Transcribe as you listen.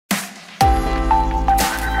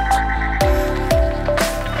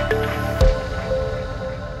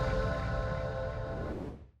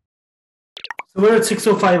we're at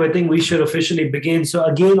 6:05. I think we should officially begin. So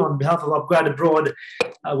again, on behalf of upGrad Abroad,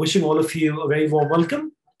 wishing all of you a very warm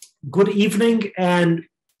welcome. Good evening, and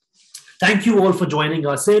thank you all for joining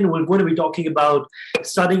us in. We're going to be talking about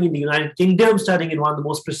studying in the United Kingdom, studying in one of the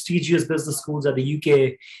most prestigious business schools that the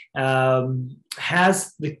UK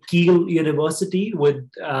has, the Keele University. We're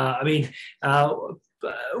going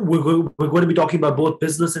to be talking about both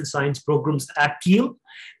business and science programs at Keele.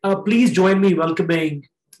 Please join me welcoming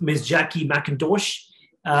Ms. Jacqui McIntosh,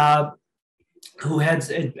 who heads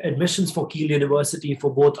admissions for Keele University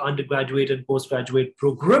for both undergraduate and postgraduate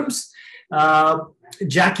programs.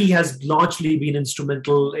 Jacqui has largely been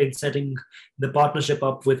instrumental in setting the partnership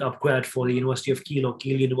up with upGrad for the University of Keele, or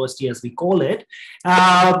Keele University as we call it.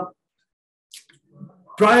 Prior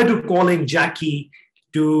to calling Jacqui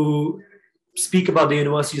to speak about the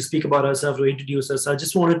university, to speak about herself, to introduce us, I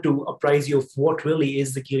just wanted to apprise you of what really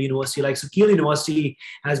is the Keele University like. So Keele University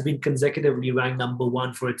has been consecutively ranked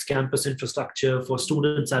 #1 for its campus infrastructure, for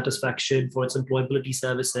student satisfaction, for its employability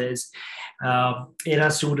services. It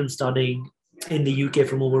has students studying in the UK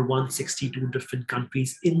from over 162 different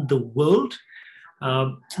countries in the world.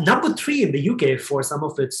 #3 in the UK for some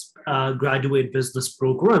of its graduate business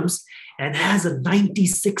programs, and has a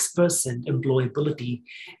 96% employability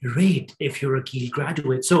rate if you're a Keele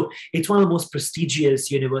graduate. So it's one of the most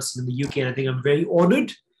prestigious universities in the UK, and I think I'm very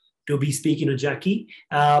honored to be speaking to Jacqui.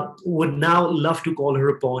 Would now love to call her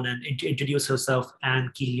upon and introduce herself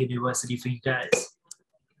and Keele University for you guys.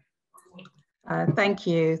 Thank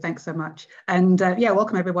you. Thanks so much. And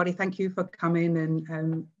welcome everybody. Thank you for coming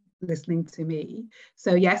and listening to me.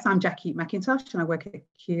 So yes, I'm Jacqui McIntosh and I work at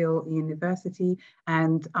Keele University,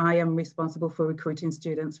 and I am responsible for recruiting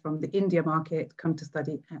students from the India market come to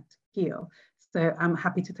study at Keele. So I'm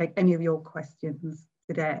happy to take any of your questions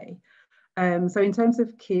today. So in terms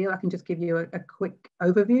of Keele, I can just give you a quick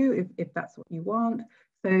overview if that's what you want.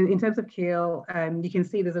 So in terms of Keele, you can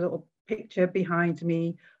see there's a little picture behind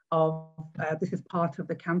me of, this is part of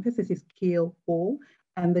the campus. This is Keele Hall,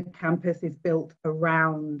 and the campus is built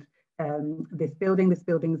around this building. This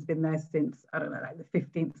building has been there since, I don't know, like the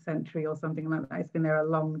 15th century or something like that. It's been there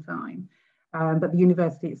a long time. But the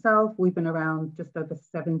university itself, we've been around just over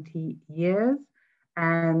 70 years.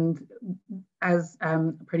 And as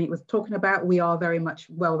Praneet was talking about, we are very much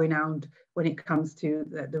well-renowned when it comes to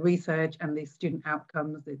the research and the student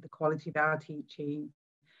outcomes, the quality of our teaching,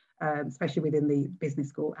 especially within the business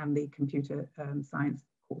school and the computer science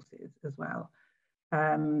courses as well.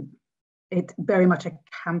 It's very much a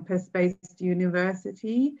campus-based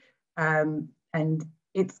university, and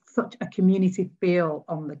it's such a community feel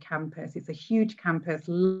on the campus. It's a huge campus,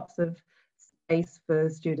 lots of space for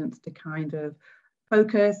students to kind of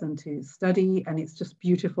focus and to study, and it's just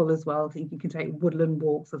beautiful as well. I think you can take woodland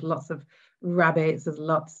walks, there's lots of rabbits, there's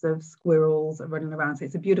lots of squirrels running around, so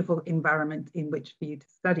it's a beautiful environment in which for you to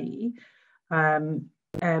study.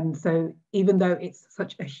 So even though it's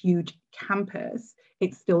such a huge campus,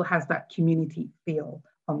 it still has that community feel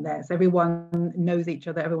on there. So everyone knows each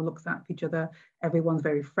other, everyone looks out for each other, everyone's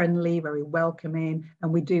very friendly, very welcoming,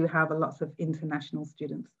 and we do have lots of international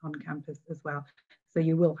students on campus as well. So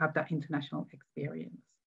you will have that international experience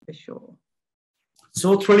for sure.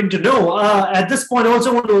 So thrilling to know. At this point, I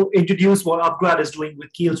also want to introduce what upGrad is doing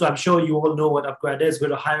with Keele. So I'm sure you all know what upGrad is.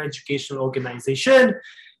 We're a higher educational organization,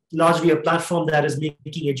 largely a platform that is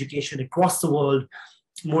making education across the world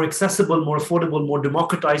more accessible, more affordable, more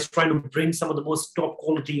democratized, trying to bring some of the most top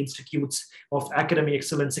quality institutes of academic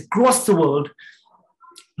excellence across the world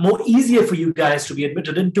more easier for you guys to be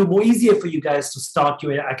admitted into, more easier for you guys to start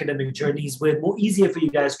your academic journeys with, more easier for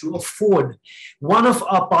you guys to afford. One of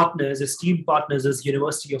our partners, esteemed partners, is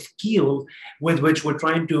University of Keele, with which we're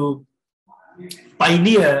trying to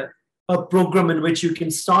pioneer a program in which you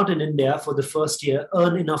can start in India for the first year,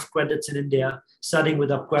 earn enough credits in India, studying with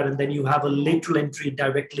upGrad, and then you have a lateral entry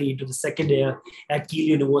directly into the second year at Keele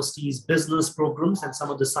University's business programs and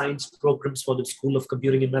some of the science programs for the School of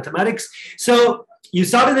Computing and Mathematics. So you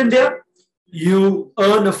start in India, you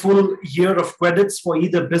earn a full year of credits for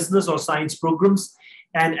either business or science programs.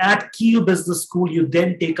 And at Keele Business School, you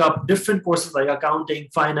then take up different courses like accounting,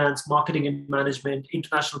 finance, marketing and management,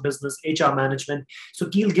 international business, HR management. So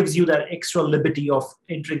Keele gives you that extra liberty of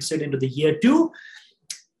entering straight into the year 2.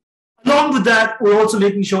 Along with that, we're also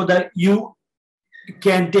making sure that you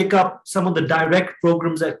can take up some of the direct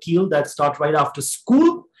programs at Keele that start right after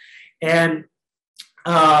school. And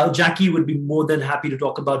Jacqui would be more than happy to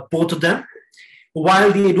talk about both of them.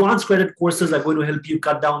 While the advanced credit courses are going to help you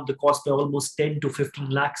cut down the cost by almost 10 to 15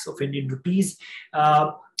 lakhs of Indian rupees,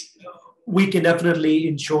 we can definitely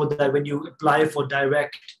ensure that when you apply for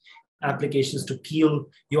direct applications to Keele.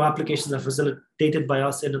 Your applications are facilitated by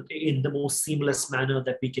us in the most seamless manner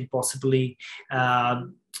that we can possibly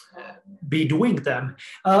be doing them.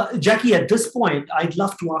 Jacqui, at this point, I'd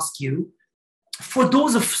love to ask you, for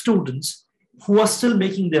those of students who are still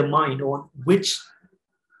making their mind on which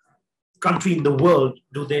country in the world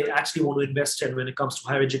do they actually want to invest in when it comes to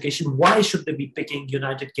higher education, why should they be picking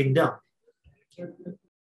United Kingdom?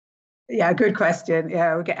 Yeah, good question.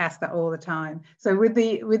 Yeah, we get asked that all the time. So with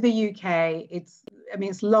the UK, it's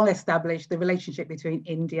long established, the relationship between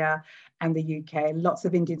India and the UK. Lots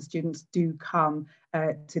of Indian students do come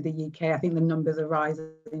to the UK. I think the numbers are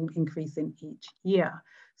rising, increasing each year.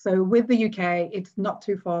 So with the UK, it's not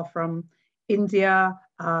too far from India.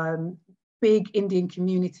 Big Indian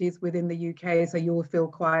communities within the UK, so you will feel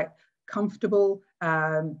quite comfortable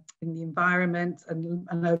in the environment, and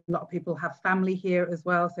I know a lot of people have family here as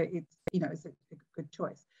well, so it's it's a good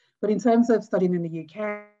choice. But in terms of studying in the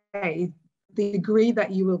UK, the degree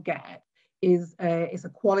that you will get is a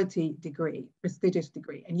quality degree, prestigious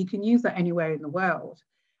degree, and you can use that anywhere in the world.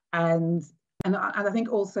 And I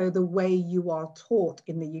think also the way you are taught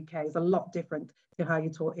in the UK is a lot different to how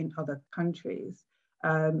you're taught in other countries.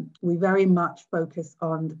 We very much focus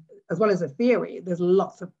on, as well as a theory, there's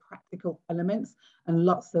lots of practical elements and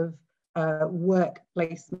lots of work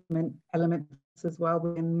placement elements as well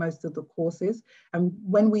within most of the courses. And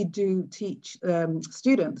when we do teach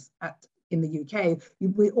students in the UK,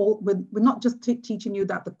 we're not just teaching you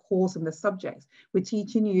that the course and the subjects, we're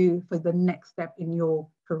teaching you for the next step in your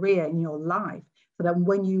career, in your life, so that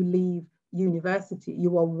when you leave university,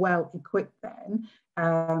 you are well equipped then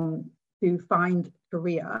to find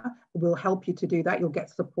career. Will help you to do that. You'll get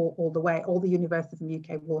support all the way. All the universities in the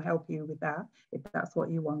UK will help you with that if that's what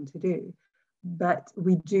you want to do. But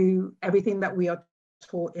we do everything that we are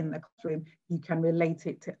taught in the classroom, you can relate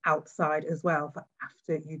it to outside as well for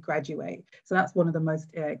after you graduate. So that's one of the most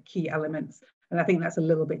key elements. And I think that's a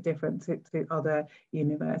little bit different to other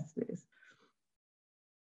universities.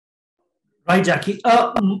 Right, Jacqui.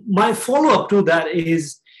 My follow-up to that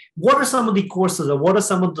is, what are some of the courses or what are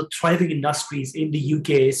some of the thriving industries in the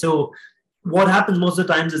UK? So what happens most of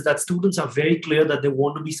the times is that students are very clear that they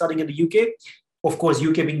want to be studying in the UK. Of course,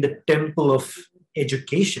 UK being the temple of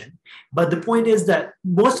education. But the point is that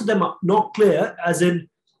most of them are not clear as in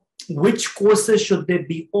which courses should they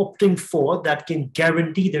be opting for that can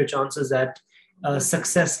guarantee their chances at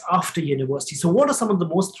success after university. So what are some of the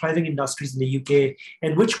most thriving industries in the UK,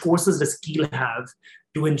 and which courses does Keele have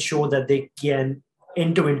to ensure that they can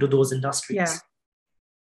enter into those industries?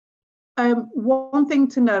 Yeah. One thing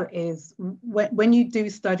to note is when you do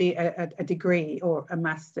study a degree or a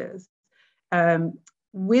master's,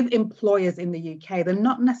 with employers in the UK, they're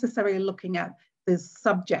not necessarily looking at the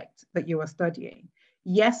subject that you are studying.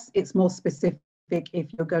 Yes, it's more specific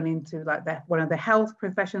if you're going into like one of the health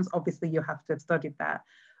professions, obviously you have to have studied that.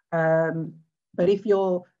 But if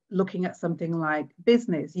you're looking at something like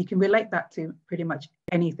business, you can relate that to pretty much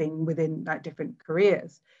anything within like different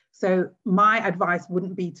careers. So my advice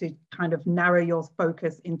wouldn't be to kind of narrow your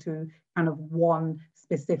focus into kind of one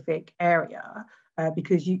specific area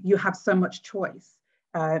because you have so much choice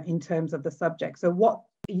in terms of the subject. So what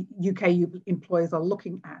UK employers are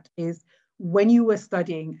looking at is, when you were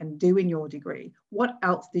studying and doing your degree, what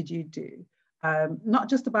else did you do? Not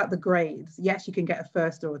just about the grades. Yes, you can get a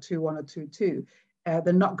first or a 2-1 or 2-2.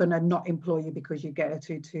 They're not going to not employ you because you get a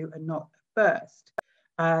 2-2 and not first.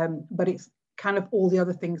 But it's kind of all the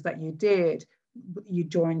other things that you did. You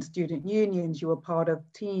joined student unions, you were part of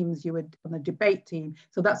teams, you were on the debate team.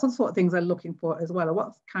 So that's the sort of things they're looking for as well.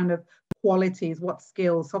 What kind of qualities, what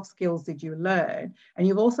skills, soft skills did you learn? And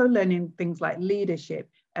you're also learning things like leadership,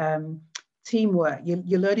 teamwork.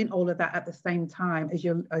 You're learning all of that at the same time as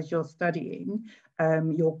you're studying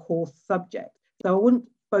your course subject. So I wouldn't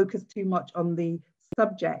focus too much on the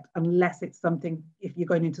subject unless it's something, if you're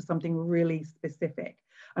going into something really specific.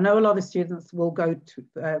 I know a lot of students will go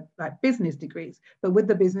to like business degrees, but with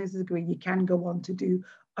the business degree, you can go on to do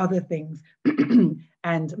other things.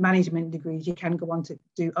 And management degrees, you can go on to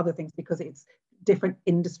do other things because it's different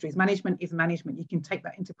industries. Management is management. You can take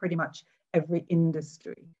that into pretty much every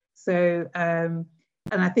industry. So, and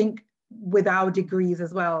I think with our degrees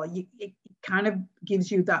as well, it kind of gives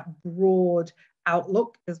you that broad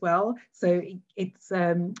outlook as well. So it's,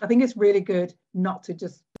 I think it's really good not to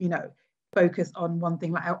just, focus on one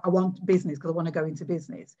thing. Like I want business because I want to go into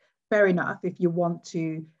business. Fair enough. If you want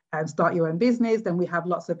to start your own business, then we have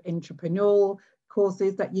lots of entrepreneurial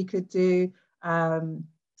courses that you could do.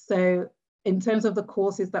 So in terms of the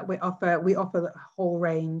courses that we offer the whole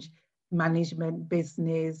range: management,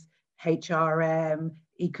 business, HRM,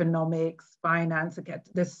 economics, finance. Again,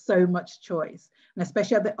 there's so much choice. And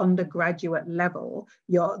especially at the undergraduate level,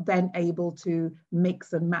 you're then able to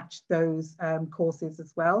mix and match those courses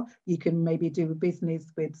as well. You can maybe do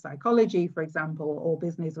business with psychology, for example, or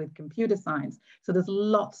business with computer science. So there's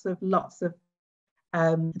lots of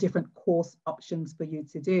different course options for you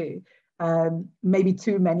to do. Maybe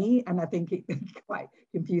too many, and I think it's quite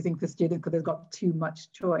confusing for students because they've got too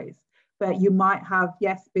much choice. But you might have,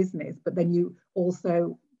 yes, business, but then you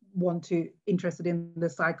also interested in the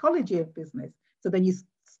psychology of business. So then you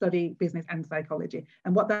study business and psychology.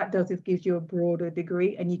 And what that does is gives you a broader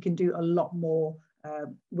degree, and you can do a lot more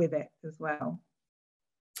with it as well.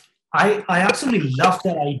 I absolutely love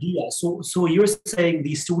that idea. So you're saying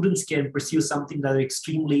these students can pursue something that they're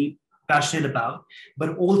extremely passionate about,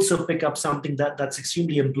 but also pick up something that's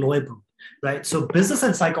extremely employable, right? So business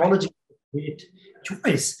and psychology is a great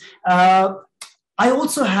choice. I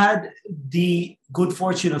also had the good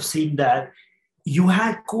fortune of seeing that you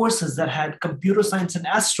had courses that had computer science and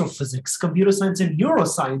astrophysics, computer science and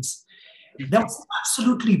neuroscience. That was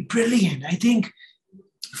absolutely brilliant. I think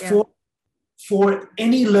for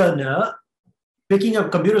any learner, picking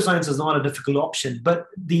up computer science is not a difficult option, but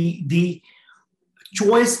the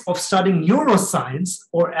choice of studying neuroscience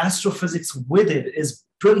or astrophysics with it is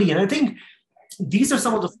brilliant. I think these are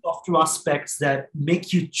some of the softer aspects that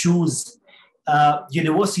make you choose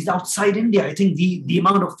universities outside India. I think the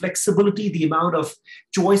amount of flexibility, the amount of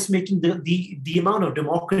choice making, the amount of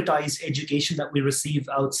democratized education that we receive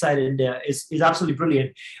outside India is absolutely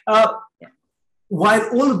brilliant. While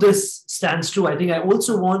all of this stands true, I think I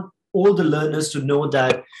also want all the learners to know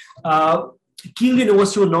that Keele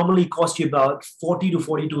University will normally cost you about 40 to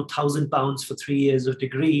 42,000 pounds for 3 years of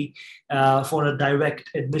degree for a direct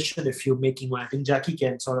admission if you're making one. I think Jacqui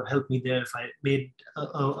can sort of help me there if I made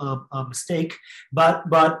a mistake. But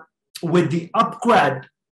with the upGrad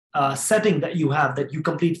setting that you have, that you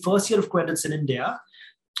complete first year of credits in India,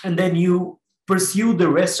 and then you pursue the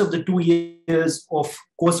rest of the 2 years of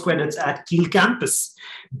course credits at Keele campus.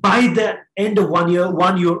 By the end of 1 year,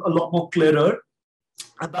 you're a lot more clearer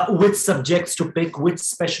about which subjects to pick, which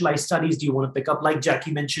specialized studies do you want to pick up. Like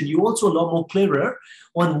Jacqui mentioned, you're also a lot more clearer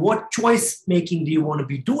on what choice making do you want to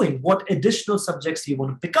be doing, what additional subjects do you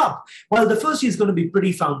want to pick up. Well, the first year is going to be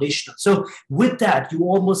pretty foundational. So with that, you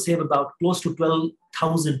almost save about close to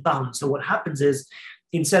 12,000 pounds. So what happens is,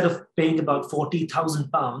 instead of paying about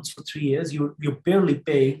 40,000 pounds for 3 years, you're barely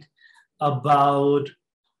paying about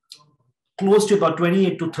close to about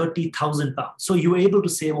 28 to 30,000 pounds. So you're able to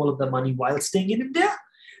save all of the money while staying in India.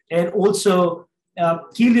 And also,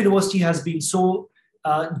 Keele University has been so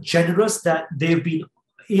generous that they've been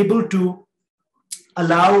able to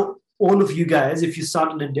allow all of you guys, if you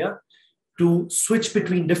start in India, to switch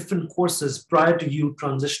between different courses prior to you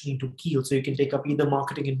transitioning to Keele. So you can take up either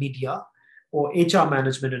marketing and media, or HR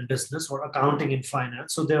management and business, or accounting and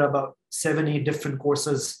finance. So there are about 7-8 different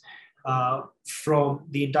courses from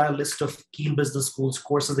the entire list of Keele Business School's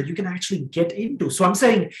courses that you can actually get into. So I'm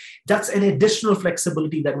saying that's an additional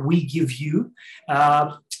flexibility that we give you.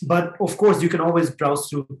 But of course, you can always browse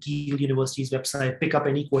through Keele University's website, pick up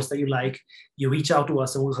any course that you like. You reach out to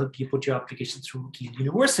us and we'll help you put your application through Keele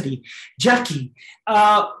University. Jacqui,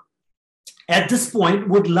 at this point,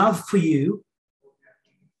 would love for you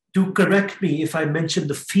to correct me if I mentioned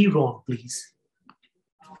the fee wrong, please.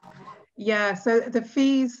 Yeah, so the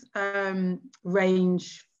fees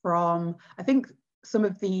range from, I think some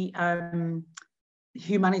of the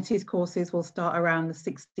humanities courses will start around the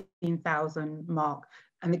 16,000 mark,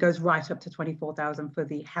 and it goes right up to 24,000 for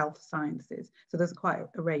the health sciences. So there's quite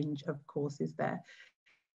a range of courses there.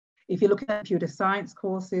 If you look at computer science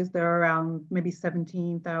courses, they're around maybe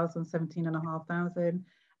 17,000, 17,500.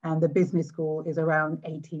 And the business school is around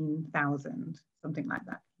 18,000, something like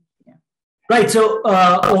that. Yeah. Right. So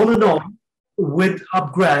all in all, with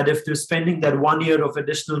upGrad, if they're spending that 1 year of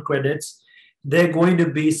additional credits, they're going to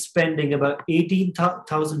be spending about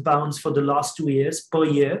 18,000 pounds for the last 2 years per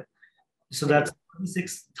year. So that's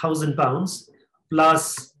 26,000 pounds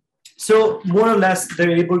plus. So more or less,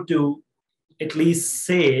 they're able to at least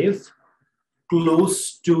save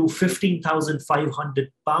close to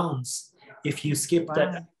 15,500 pounds if you skip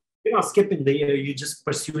that. You're not skipping the year, you're just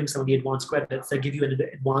pursuing some of the advanced credits that give you an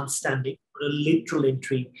advanced standing, a literal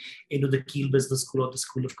entry into the Keele Business School or the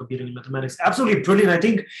School of Computing and Mathematics. Absolutely brilliant. I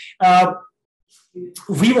think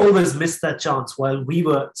we've always missed that chance while we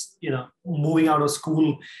were, moving out of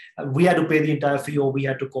school. We had to pay the entire fee, or we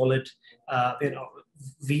had to call it,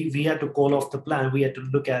 we had to call off the plan. We had to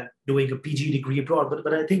look at doing a PG degree abroad.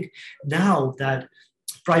 But I think now that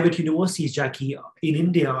private universities, Jacqui, in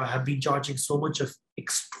India have been charging so much of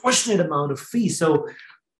extortionate amount of fees. So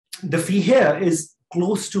the fee here is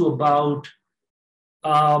close to about,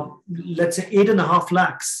 let's say, 8.5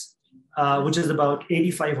 lakhs, which is about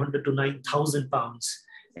 8,500 to 9,000 pounds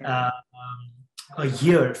a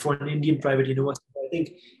year for an Indian private university. I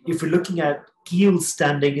think if we're looking at Keele's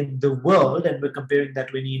standing in the world and we're comparing that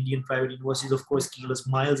to any Indian private universities, of course, Keele is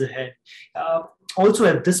miles ahead. Also,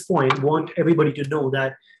 at this point, I want everybody to know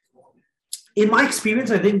that, in my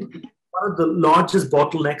experience, I think one of the largest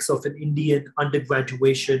bottlenecks of an Indian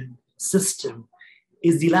undergraduation system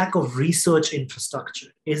is the lack of research infrastructure,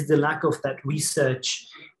 is the lack of that research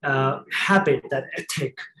habit, that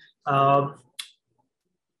ethic.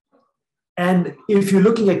 And if you're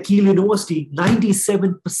looking at Keele University,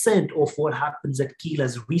 97% of what happens at Keele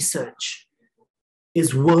as research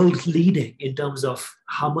is world leading in terms of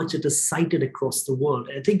how much it is cited across the world.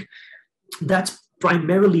 I think that's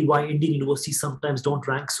primarily why Indian universities sometimes don't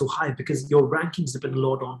rank so high, because your rankings depend a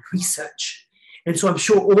lot on research. And so I'm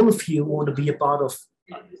sure all of you want to be a part of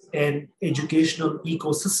an educational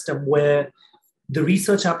ecosystem where the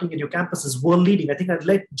research happening at your campus is world leading. I think I'd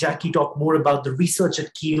let Jacqui talk more about the research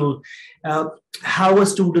at Keele. How are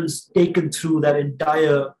students taken through that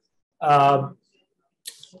entire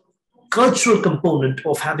cultural component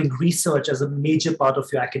of having research as a major part of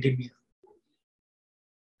your academia?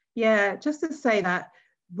 Yeah, just to say that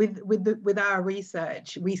with our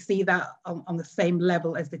research, we see that on the same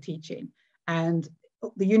level as the teaching. And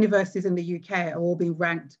the universities in the UK are all being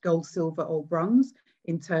ranked gold, silver, or bronze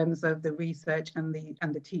in terms of the research and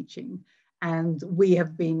the teaching. And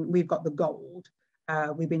we've got the gold.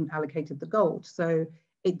 We've been allocated the gold. So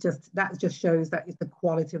that just shows that it's the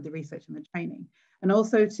quality of the research and the training. And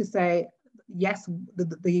also to say, yes,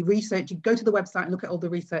 the research, you go to the website and look at all the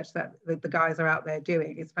research that the guys are out there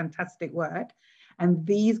doing. It's fantastic work. And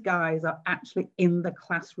these guys are actually in the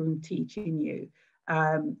classroom teaching you.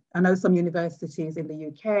 I know some universities in the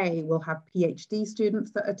UK will have PhD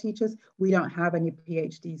students that are teachers. We don't have any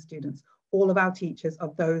PhD students. All of our teachers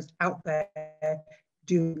are those out there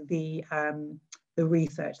doing the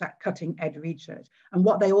research, that cutting edge research. And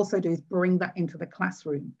what they also do is bring that into the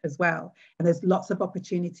classroom as well. And there's lots of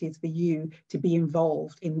opportunities for you to be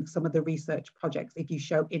involved in some of the research projects if you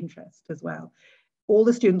show interest as well. All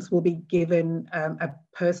the students will be given a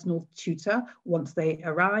personal tutor once they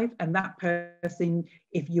arrive, and that person,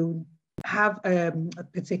 if you have a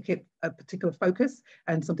particular focus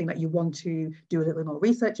and something that you want to do a little more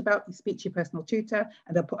research about, you speak to your personal tutor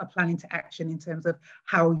and they'll put a plan into action in terms of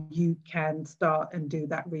how you can start and do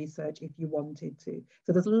that research if you wanted to.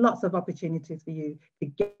 So there's lots of opportunities for you to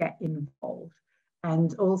get involved.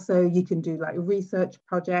 And also you can do like research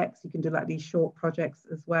projects, you can do like these short projects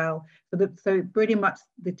as well. So pretty much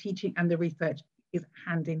the teaching and the research is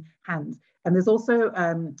hand in hand. And there's also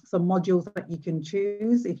some modules that you can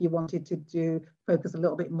choose if you wanted to focus a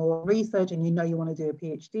little bit more on research and you want to do a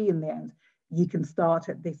PhD in the end. You can start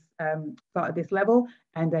at this level,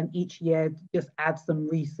 and then each year just add some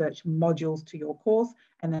research modules to your course,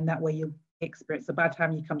 and then that way you experience. So by the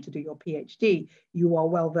time you come to do your PhD, you are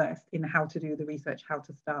well versed in how to do the research, how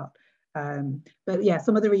to start. But yeah,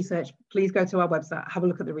 some of the research, please go to our website, have a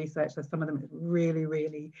look at the research. There's some of them really,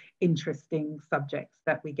 really interesting subjects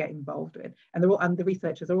that we get involved with. And the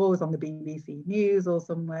researchers are always on the BBC News or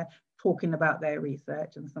somewhere talking about their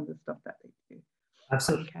research and some of the stuff that they do.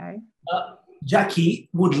 Absolutely. Okay. Jacqui,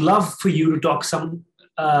 would love for you to talk some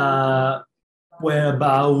about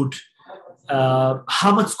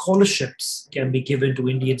how much scholarships can be given to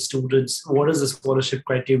Indian students? What is the scholarship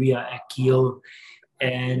criteria at Keele?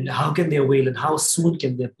 And how can they avail, and how soon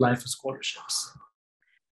can they apply for scholarships?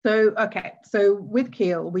 So with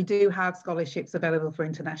Keele, we do have scholarships available for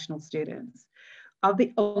international students. At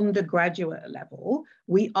the undergraduate level,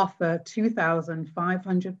 we offer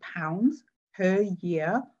 £2,500 per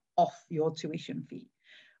year off your tuition fee.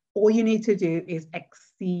 All you need to do is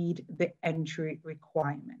exceed the entry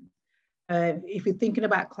requirement. If you're thinking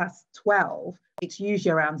about class 12, it's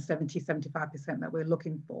usually around 70-75% that we're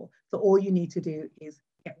looking for. So all you need to do is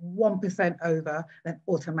get 1% over, then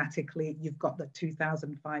automatically you've got the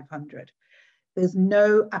 2,500. There's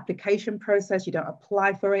no application process. You don't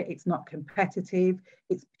apply for it. It's not competitive.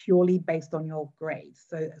 It's purely based on your grades.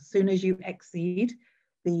 So as soon as you exceed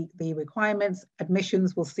the requirements,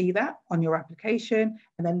 admissions will see that on your application,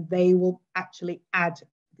 and then they will actually add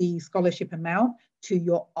the scholarship amount to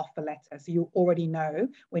your offer letter. So you already know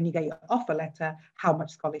when you get your offer letter how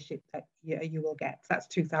much scholarship that you will get. So that's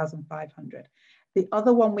 2,500. The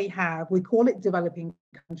other one we have, we call it developing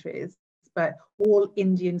countries, but all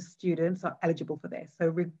Indian students are eligible for this. So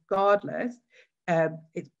regardless,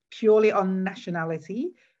 it's purely on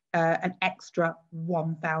nationality, an extra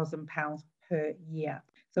 £1,000 per year.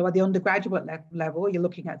 So at the undergraduate level, you're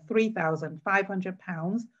looking at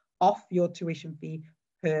 £3,500 off your tuition fee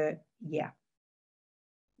per year.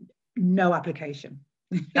 No application,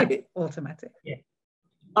 automatic. Yeah.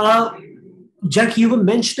 Jacqui, you were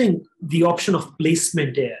mentioning the option of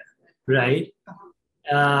placement there, right?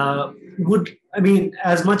 As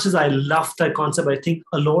much as I love that concept, I think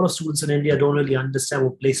a lot of students in India don't really understand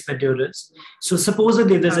what placement year is. So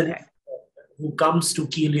supposedly there's an who comes to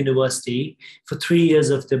Keele University for 3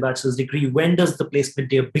 years of their bachelor's degree. When does the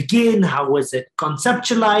placement year begin? How is it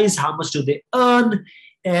conceptualized? How much do they earn?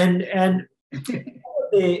 And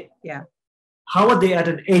how are they at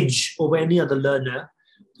an edge over any other learner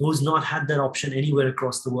who's not had that option anywhere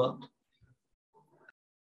across the world?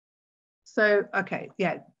 So,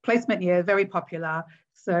 placement year, very popular.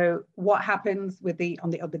 So what happens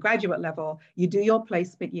on the undergraduate level, you do your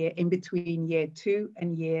placement year in between year 2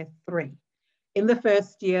 and year 3. In the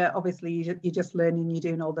first year, obviously, you're just learning, you're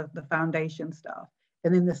doing all the foundation stuff.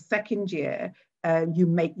 And in the second year, you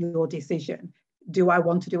make your decision. Do I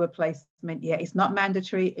want to do a placement year? It's not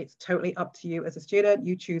mandatory. It's totally up to you as a student.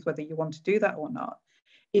 You choose whether you want to do that or not.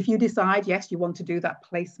 If you decide, yes, you want to do that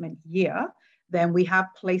placement year, then we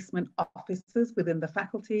have placement officers within the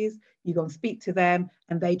faculties. You go and speak to them,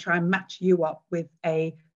 and they try and match you up with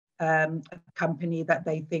a company that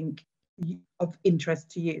they think of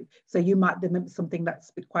interest to you. So you might do something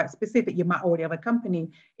that's quite specific. You might already have a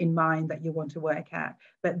company in mind that you want to work at,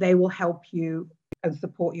 but they will help you and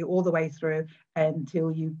support you all the way through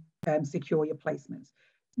until you secure your placements.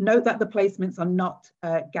 Note that the placements are not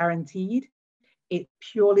guaranteed. It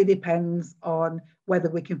purely depends on whether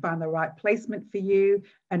we can find the right placement for you,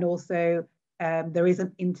 and also there is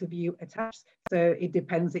an interview attached. So it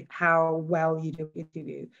depends how well you do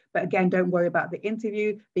interview. But again, don't worry about the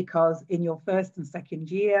interview, because in your first and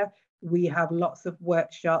second year, we have lots of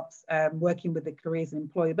workshops working with the careers and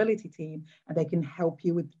employability team, and they can help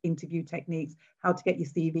you with interview techniques, how to get your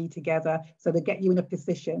CV together, so they get you in a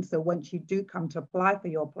position. So once you do come to apply for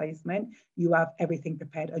your placement, you have everything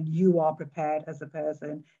prepared, and you are prepared as a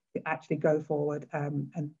person to actually go forward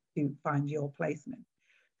and to find your placement.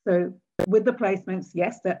 So with the placements,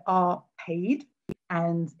 yes, they are paid,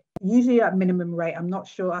 and usually at minimum rate. I'm not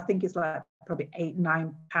sure. I think it's like probably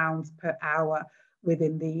 £8-9 per hour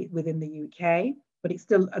within the UK, but it's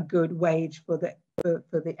still a good wage for the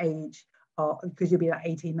age, because you'll be like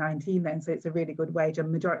 18-19 then. So it's a really good wage,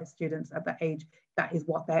 and majority of students at that age, that is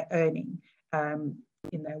what they're earning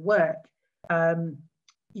in their work. So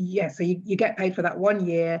you get paid for that 1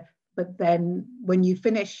 year. But then when you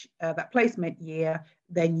finish that placement year,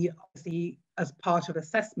 then you obviously, as part of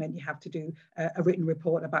assessment, you have to do a written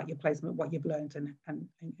report about your placement, what you've learned, and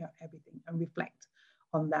everything, and reflect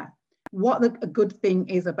on that. What a good thing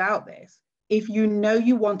is about this, if you know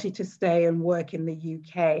you wanted to stay and work in the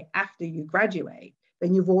UK after you graduate,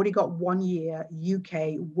 then you've already got 1 year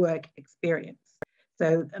UK work experience.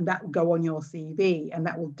 So, and that will go on your CV, and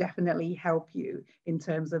that will definitely help you in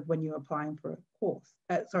terms of when you're applying for a course,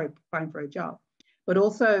 applying for a job. But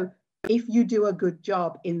also, if you do a good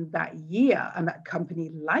job in that year and that company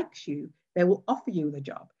likes you, they will offer you the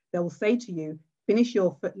job. They will say to you, finish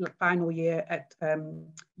your final year at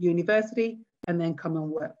university and then come and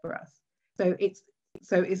work for us. So it's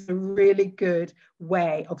a really good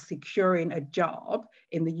way of securing a job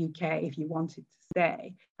in the UK if you wanted to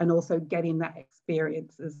stay, and also getting that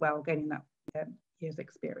experience as well, getting that year's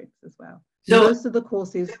experience as well. So most of the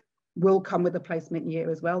courses will come with a placement year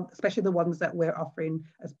as well, especially the ones that we're offering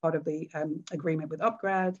as part of the agreement with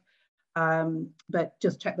upGrad. But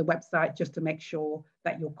just check the website just to make sure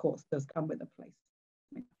that your course does come with a placement.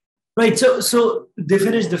 Right. So they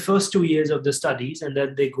finish the first 2 years of the studies, and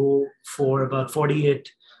then they go for about 48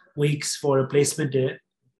 weeks for a placement year,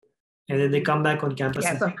 and then they come back on campus.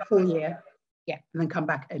 Yeah, it's a full year. Yeah, and then come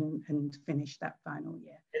back and finish that final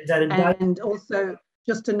year. And also,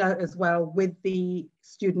 just to note as well, with the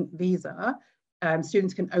student visa,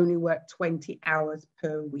 students can only work 20 hours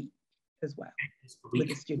per week as well with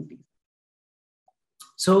the student visa.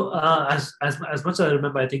 So as much as I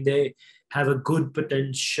remember, I think they have a good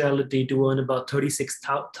potentiality to earn about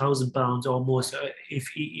 £36,000 almost.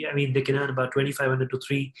 They can earn about £2,500 to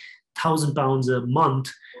 £3,000 a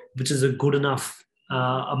month, which is a good enough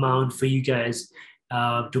amount for you guys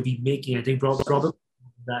to be making. I think probably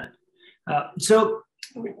that. So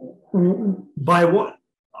by what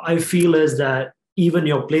I feel is that even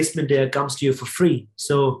your placement there comes to you for free.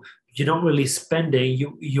 So you're not really spending,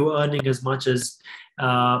 you're earning as much as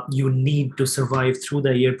you need to survive through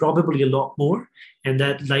the year, probably a lot more. and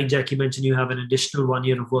that, like Jacqui mentioned, you have an additional 1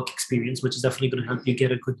 year of work experience, which is definitely going to help you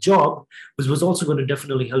get a good job, which was also going to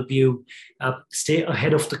definitely help you stay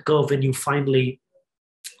ahead of the curve when you finally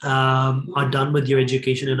are done with your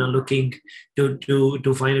education and are looking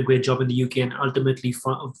to find a great job in the UK, and ultimately,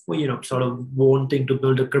 sort of wanting to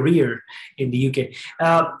build a career in the UK.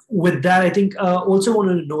 With that, I think also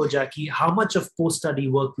wanted to know, Jacqui, how much of post-study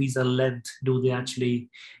work visa length do they actually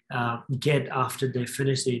get after they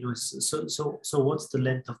finish the university? So what's the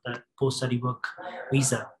length of that post-study work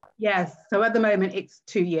visa? Yes, so at the moment it's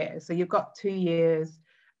 2 years. So you've got 2 years.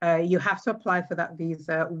 You have to apply for that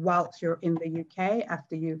visa whilst you're in the UK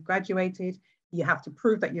after you've graduated. You have to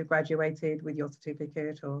prove that you've graduated with your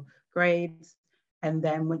certificate or grades. And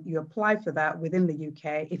then when you apply for that within the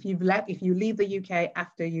UK, if you leave the UK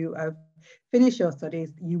after you have finished your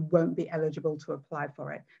studies, you won't be eligible to apply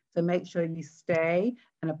for it. So make sure you stay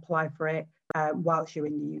and apply for it whilst you're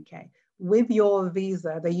in the UK. With your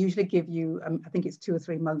visa, they usually give you, I think it's 2 or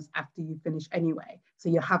 3 months after you finish anyway. So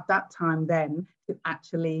you have that time then to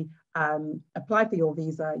actually apply for your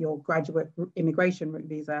visa, your graduate immigration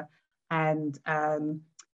visa, and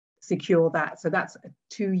secure that. So that's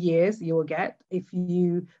 2 years you will get. If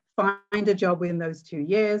you find a job within those 2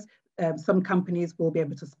 years, some companies will be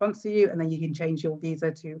able to sponsor you, and then you can change your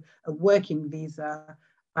visa to a working visa.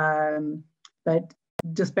 But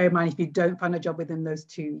just bear in mind, if you don't find a job within those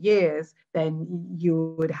 2 years, then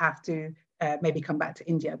you would have to maybe come back to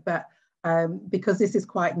India. But because this is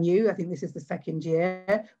quite new, I think this is the 2nd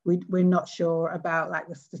year, we're not sure about like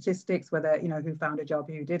the statistics, whether, who found a job,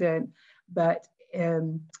 who didn't. But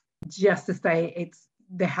just to say, it's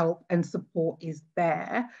the help and support is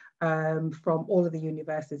there from all of the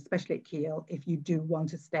universities, especially at Keele, if you do want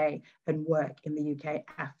to stay and work in the UK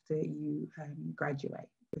after you graduate,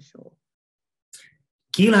 for sure.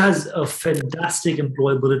 Keele has a fantastic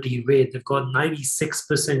employability rate. They've got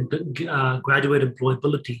 96% graduate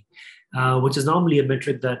employability, which is normally a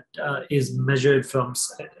metric that is measured from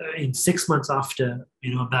in 6 months after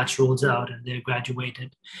a batch rolls out and they're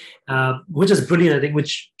graduated, which is brilliant. I think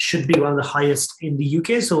which should be one of the highest in the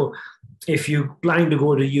UK. So if you're planning to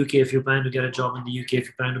go to the UK, if you're planning to get a job in the UK, if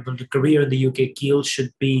you're planning to build a career in the UK, Keele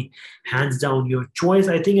should be hands down your choice.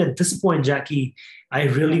 I think at this point, Jacqui, I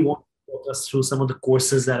really want us through some of the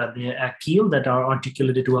courses that are there at Keele that are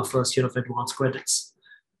articulated to our first year of advanced credits.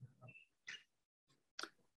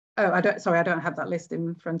 Oh, I don't have that list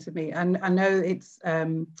in front of me. And I know it's a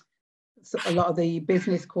lot of the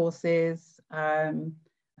business courses, I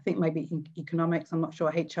think maybe economics, I'm not sure,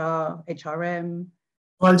 HR, HRM.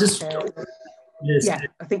 Well, just yeah,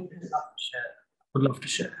 I think would love to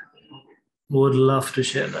share. Would love to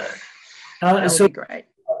share that. That would be great.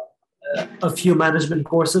 A few management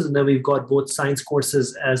courses, and then we've got both science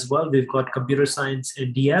courses as well. We've got computer science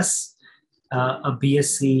in DS, a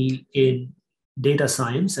BSc in data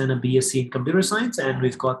science, and a BSc in computer science, and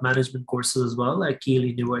we've got management courses as well at Keele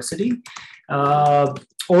University. All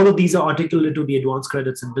of these are articulated to the advanced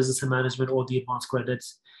credits in business and management, or the advanced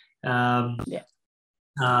credits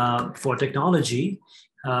for technology.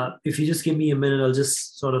 If you just give me a minute, I'll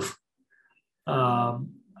just sort of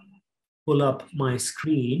pull up my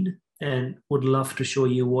screen and would love to show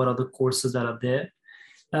you what are the courses that are there.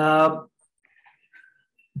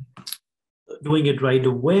 Doing it right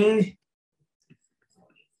away.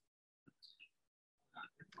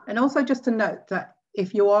 And also just to note that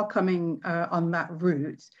if you are coming on that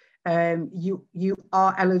route, you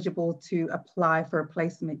are eligible to apply for a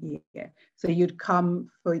placement year. So you'd come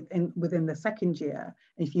within the 2nd year.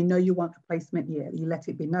 If you know you want a placement year, you let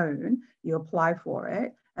it be known, you apply for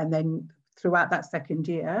it, and then throughout that 2nd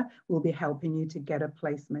year, we'll be helping you to get a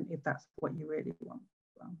placement if that's what you really want.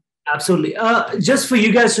 Absolutely. Just for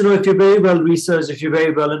you guys to know, if you're very well researched, if you're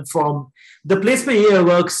very well informed, the placement year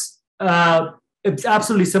works, it's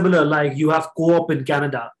absolutely similar. Like you have co-op in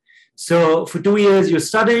Canada. So for 2 years, you're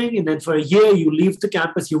studying, and then for a year, you leave the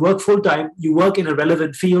campus, you work full-time, you work in a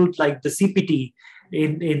relevant field like the CPT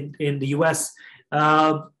in the US.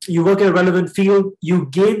 You work in a relevant field, you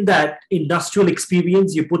gain that industrial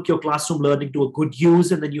experience, you put your classroom learning to a good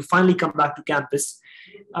use, and then you finally come back to campus.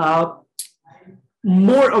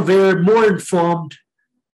 More aware, more informed,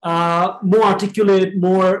 more articulate,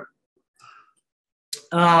 more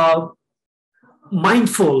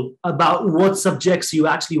mindful about what subjects you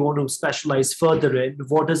actually want to specialize further in,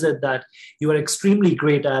 what is it that you are extremely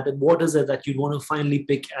great at, and what is it that you want to finally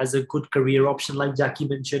pick as a good career option. Like Jacqui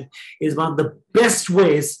mentioned, is one of the best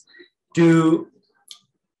ways to,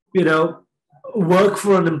 work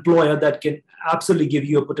for an employer that can absolutely give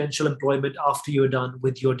you a potential employment after you're done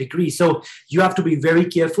with your degree. So you have to be very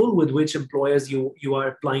careful with which employers you are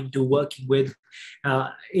applying to, working with.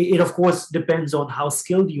 It of course depends on how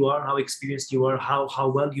skilled you are, how experienced you are,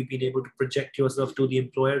 how well you've been able to project yourself to the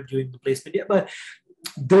employer during the placement. Yeah, but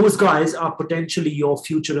those guys are potentially your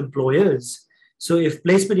future employers. So if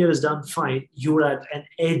placement year is done fine, you're at an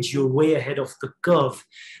edge, you're way ahead of the curve.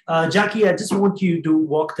 Jacqui, I just want you to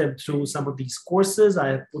walk them through some of these courses.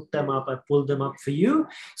 I put them up, I pulled them up for you.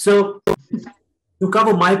 So to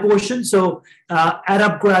cover my portion, so at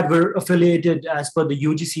upGrad, we're affiliated as per the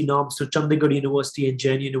UGC norms to Chandigarh University and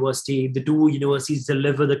Jain University. The two universities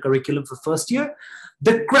deliver the curriculum for first year.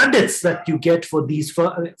 The credits that you get for these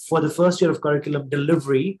for the first year of curriculum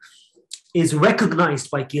delivery is recognized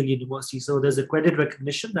by Keele University. So there's a credit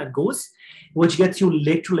recognition that goes, which gets you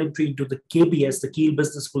lateral entry into the KBS, the Keele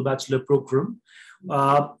Business School Bachelor Program,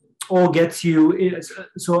 or gets you,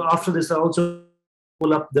 so after this, I also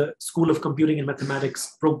pull up the School of Computing and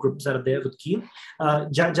Mathematics programs that are there with Keele.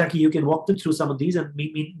 Jacqui, you can walk them through some of these, and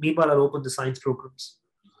meanwhile, I'll open the science programs.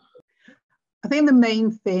 I think the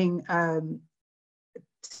main thing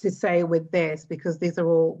to say with this, because these are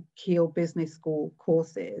all Keele Business School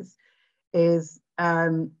courses, is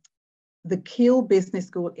the Keele Business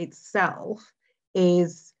School itself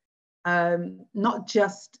is not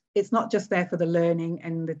just there for the learning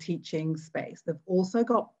and the teaching space. They've also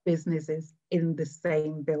got businesses in the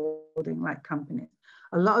same building, like companies.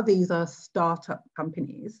 A lot of these are startup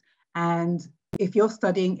companies, and if you're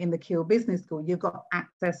studying in the Keele Business School, you've got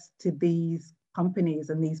access to these companies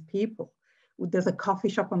and these people. There's a coffee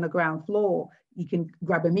shop on the ground floor. You can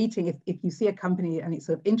grab a meeting. If you see a company and it's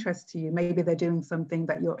of interest to you, maybe they're doing something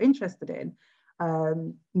that you're interested in,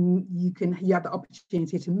 you have the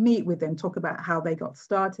opportunity to meet with them, talk about how they got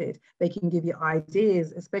started. They can give you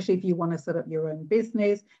ideas, especially if you want to set up your own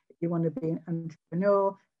business, if you want to be an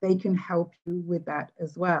entrepreneur, they can help you with that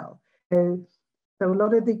as well. So a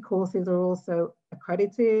lot of the courses are also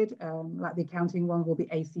accredited, like the accounting one will be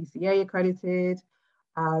ACCA accredited.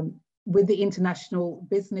 With the international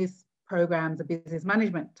business programs, the business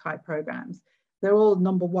management type programs, they're all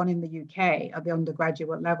 #1 in the UK at the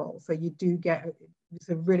undergraduate level. So you do get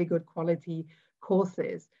some really good quality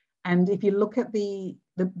courses. And if you look at the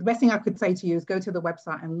best thing I could say to you is go to the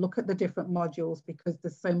website and look at the different modules, because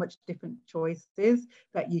there's so much different choices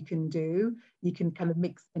that you can do. You can kind of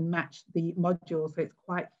mix and match the modules. So it's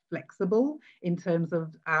quite flexible in terms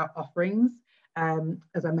of our offerings.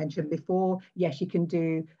 As I mentioned before, yes, you can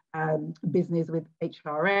do business with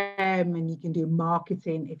HRM, and you can do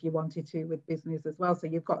marketing if you wanted to with business as well. So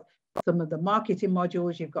you've got some of the marketing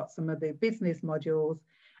modules, you've got some of the business modules,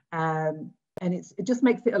 and it just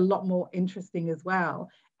makes it a lot more interesting as well.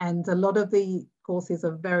 And a lot of the courses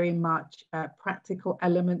are very much practical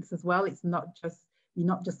elements as well. It's not just, you're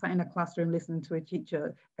not just sat in a classroom listening to a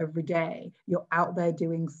teacher every day. You're out there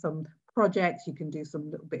doing some projects, you can do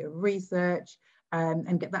some little bit of research,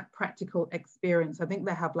 and get that practical experience. I think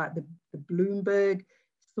they have like the Bloomberg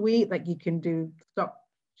suite that you can do stocks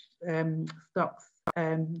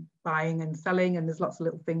buying and selling, and there's lots of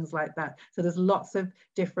little things like that. So there's lots of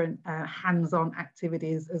different hands-on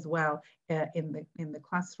activities as well in the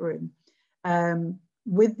classroom.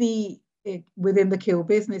 Within the Keele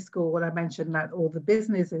Business School, when I mentioned that all the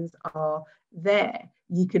businesses are there,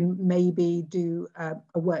 you can maybe do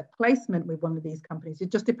a work placement with one of these companies.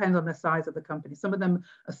 It just depends on the size of the company. Some of them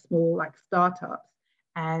are small, like startups,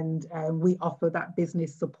 and we offer that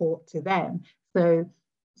business support to them. So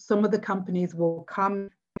some of the companies will come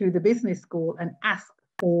to the business school and ask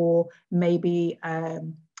for maybe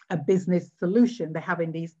a business solution. They're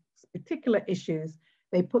having these particular issues.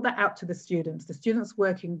 They put that out to the students. The students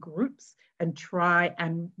work in groups and try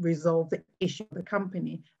and resolve the issue of the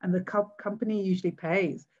company. And the company usually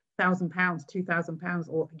pays £1,000, £2,000,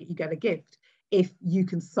 or you get a gift if you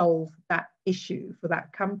can solve that issue for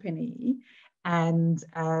that company. And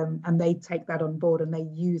they take that on board and they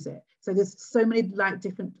use it. So there's so many like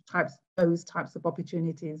different types, those types of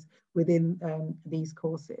opportunities within these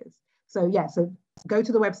courses. So yeah, so go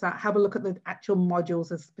to the website, have a look at the actual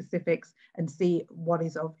modules as specifics and see what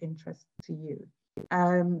is of interest to you.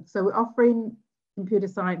 So we're offering computer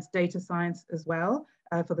science, data science as well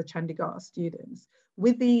for the Chandigarh students.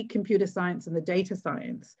 With the computer science and the data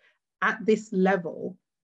science, at this level,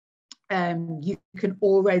 you can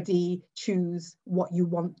already choose what you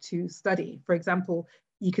want to study. For example,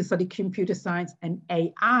 you can study computer science and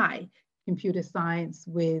AI, computer science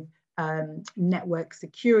with network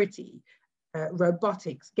security,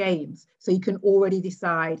 robotics, games. So you can already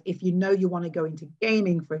decide if you know you want to go into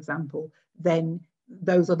gaming, for example, then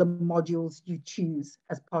those are the modules you choose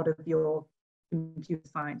as part of your computer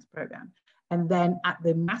science program. And then at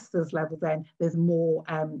the master's level, then there's more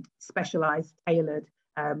specialized, tailored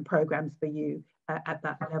programs for you at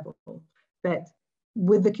that level. But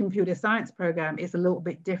with the computer science program, it's a little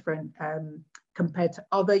bit different compared to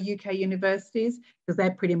other UK universities, because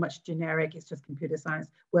they're pretty much generic, it's just computer science.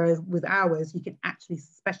 Whereas with ours, you can actually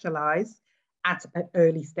specialize at an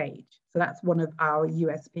early stage. So that's one of our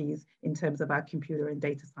USPs in terms of our computer and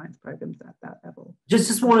data science programs at that level.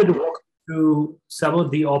 Just wanted to walk through some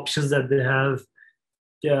of the options that they have,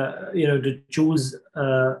 to choose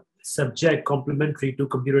a subject complementary to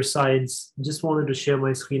computer science. Just wanted to share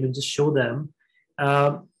my screen and just show them.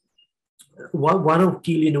 One of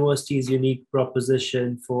Keele University's unique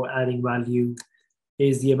proposition for adding value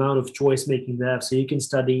is the amount of choice making they have. So you can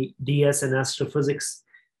study DS and astrophysics,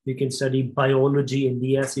 you can study biology in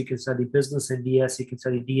DS, you can study business in DS, you can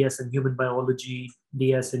study DS and human biology,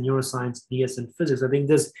 DS and neuroscience, DS and physics. I think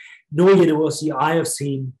there's no university I have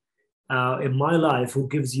seen in my life who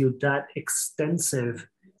gives you that extensive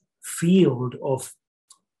field of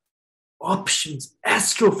options.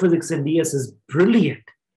 Astrophysics in DS is brilliant.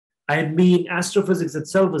 I mean, astrophysics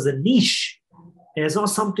itself is a niche. It's not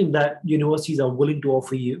something that universities are willing to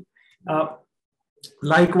offer you.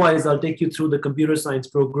 Likewise, I'll take you through the computer science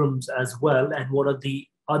programs as well, and what are the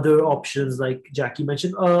other options like Jacqui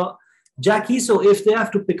mentioned. Jacqui, so if they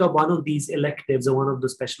have to pick up one of these electives or one of the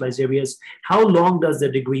specialized areas, how long does the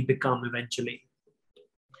degree become eventually?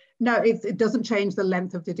 No, it doesn't change the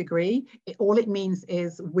length of the degree. All it means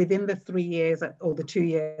is within the 3 years or the 2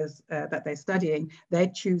 years that they're studying,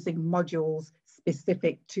 they're choosing modules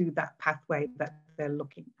specific to that pathway that they're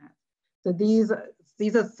looking at. So these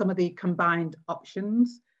are some of the combined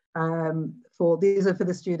options. These are for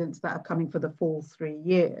the students that are coming for the full 3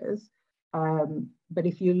 years. But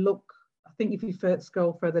if you look, I think if you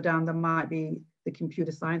scroll further down, there might be the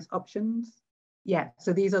computer science options. Yeah,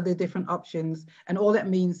 so these are the different options. And all that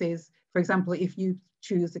means is, for example, if you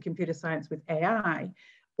choose the computer science with AI,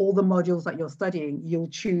 all the modules that you're studying, you'll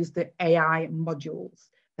choose the AI modules.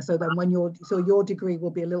 So then your degree will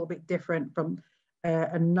be a little bit different from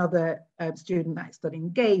another student that's studying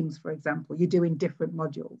games, for example. You're doing different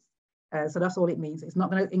modules. So that's all it means. It's not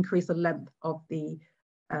going to increase the length of the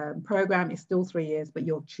program. It's still 3 years, but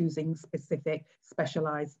you're choosing specific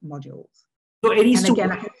specialized modules. So any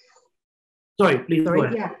student... Sorry, please go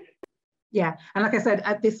ahead. Yeah. And like I said,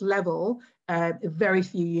 at this level, very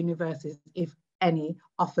few universities, if any,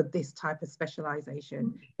 offer this type of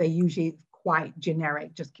specialization. They're usually quite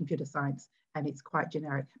generic, just computer science, and it's quite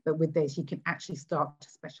generic. But with this, you can actually start to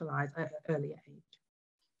specialize at an earlier age.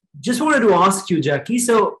 Just wanted to ask you, Jacqui,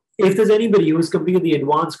 so if there's anybody who's completed the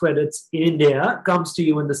advanced credits in India, comes to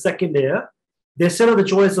you in the second year, they still have the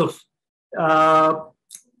choice of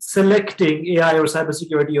selecting AI or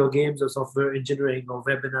cybersecurity or games or software engineering or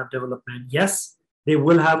web and app development. Yes, they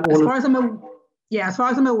will have all. As far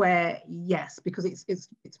as I'm aware, yes, because it's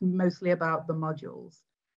mostly about the modules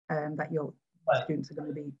that your students are going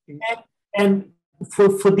to be using. And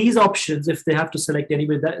for these options, if they have to select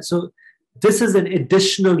anyway, so this is an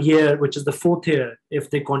additional year, which is the 4th year, if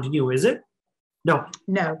they continue, is it? No.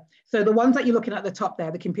 So the ones that you're looking at the top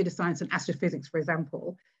there, the computer science and astrophysics, for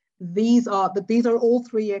example, these are all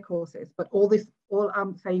 3-year courses, but all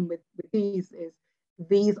I'm saying with these is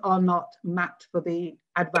these are not mapped for the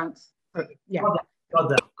advanced. Got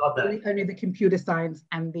that. Only the computer science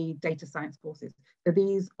and the data science courses. So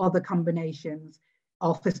these are the combinations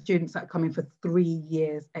are for students that are coming for 3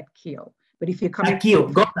 years at Keele. But if you're coming for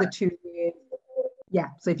the 2 years,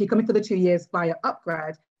 so if you're coming for the 2 years via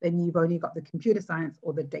upGrad, then you've only got the computer science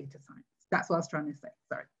or the data science. That's what I was trying to say.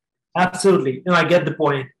 Sorry. Absolutely. No, I get the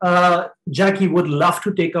point. Jacqui would love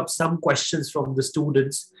to take up some questions from the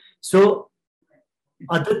students. So,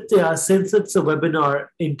 Aditya, since it's a webinar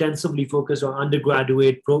intensively focused on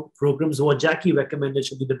undergraduate programs, what Jacqui recommended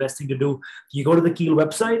should be the best thing to do. You go to the Keele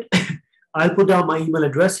website. I'll put down my email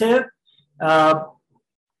address here.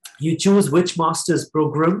 You choose which master's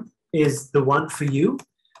program is the one for you.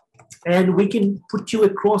 And we can put you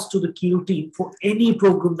across to the Keele team for any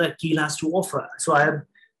program that Keele has to offer. So I am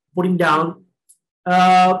putting down,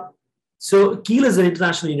 so Keele is an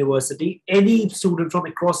international university. Any student from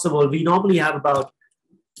across the world, we normally have about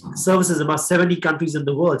services in about 70 countries in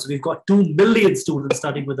the world. So we've got 2 million students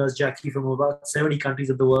studying with us, Jacqui, from about 70 countries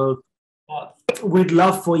in the world. We'd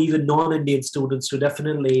love for even non-Indian students to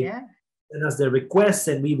definitely send us their requests,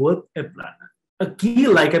 and we work.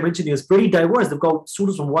 Keele, like I mentioned, is pretty diverse. They've got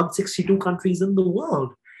students from 162 countries in the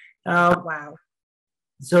world. Wow.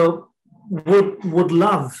 So would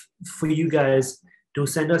love for you guys to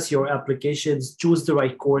send us your applications, choose the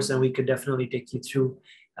right course, and we could definitely take you through.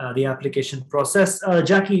 the application process.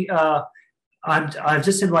 Jacqui, I've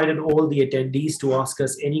just invited all the attendees to ask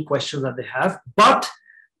us any questions that they have, but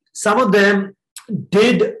some of them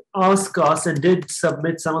did ask us and did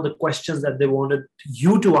submit some of the questions that they wanted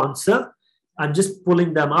you to answer. I'm just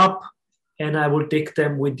pulling them up and I will take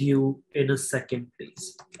them with you in a second,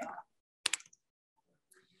 please.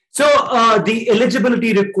 So the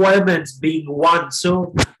eligibility requirements being one.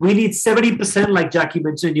 So we need 70%, like Jacqui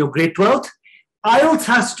mentioned, in your grade 12th. IELTS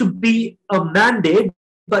has to be a mandate,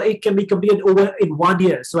 but it can be completed over in 1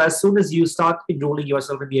 year. So as soon as you start enrolling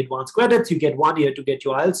yourself in the advanced credits, you get 1 year to get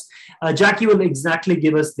your IELTS. Jacqui will exactly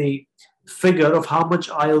give us the figure of how much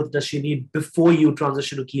IELTS does she need before you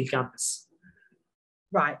transition to Keele campus.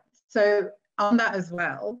 Right. So on that as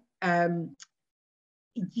well,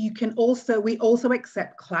 we also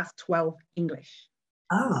accept class 12 English.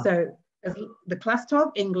 So the class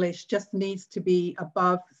 12 English just needs to be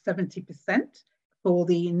above 70% for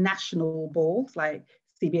the national boards like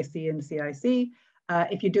CBSE and CIC.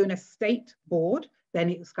 If you're doing a state board, then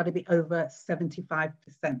it's got to be over 75%.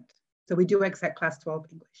 So we do accept class 12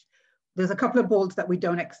 English. There's a couple of boards that we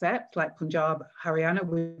don't accept, like Punjab, Haryana,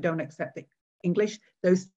 we don't accept the English.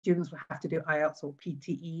 Those students will have to do IELTS or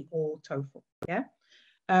PTE or TOEFL, yeah?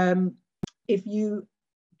 If you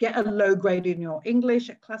get a low grade in your English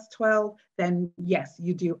at class 12, then yes,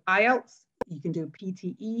 you do IELTS, you can do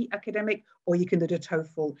PTE academic, or you can do the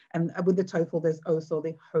TOEFL. And with the TOEFL, there's also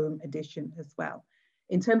the home edition as well.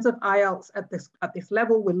 In terms of IELTS at this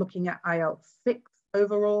level, we're looking at IELTS 6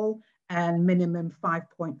 overall and minimum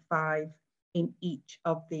 5.5 in each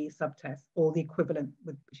of the subtests or the equivalent,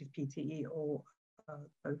 which is PTE or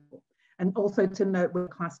TOEFL. And also to note with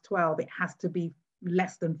class 12, it has to be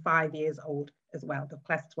less than 5 years old as well. The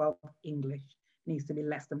class 12 English needs to be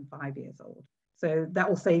less than 5 years old. So that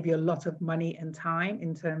will save you a lot of money and time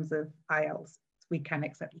in terms of IELTS. We can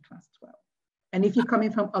accept the class 12. And if you're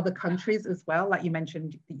coming from other countries as well, like you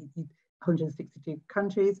mentioned, 162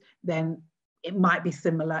 countries, then it might be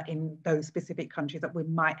similar in those specific countries that we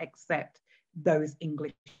might accept those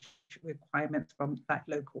English requirements from that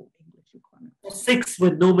local English requirement. 6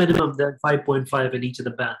 with no minimum than 5.5 in each of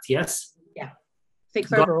the bands, yes? Yeah,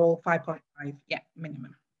 6 overall, 5.5, yeah,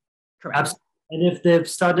 minimum. Correct. Absolutely. And if they've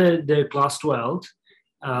started their class 12,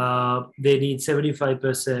 they need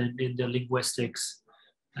 75% in the linguistics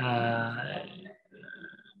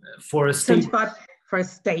for a state. 75 for a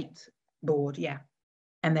state board, yeah.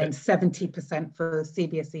 And then 70% for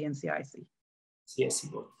CBSE and CIC.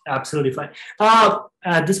 CSE board, absolutely fine.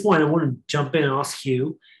 At this point, I want to jump in and ask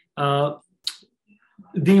you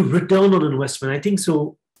the return on investment. I think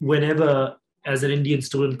so. Whenever, as an Indian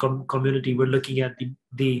student community, we're looking at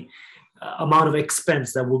the amount of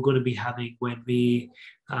expense that we're going to be having when we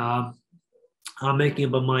are making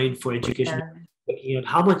up our mind for education. Yeah. Looking at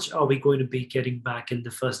how much are we going to be getting back in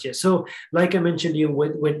the first year. So, like I mentioned, you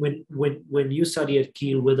when you study at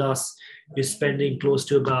Keele with us, you're spending close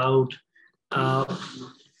to about a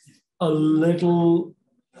little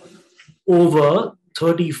over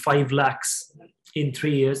 35 lakhs in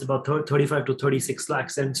 3 years, about 35 to 36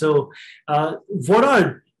 lakhs. And so, what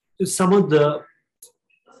are some of the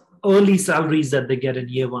early salaries that they get in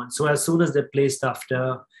year one? So, as soon as they're placed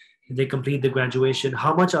after they complete the graduation,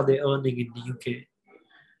 how much are they earning in the UK?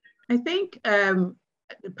 I think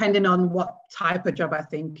depending on what type of job, I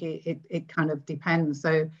think it kind of depends.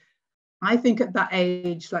 So I think at that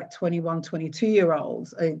age, like 21,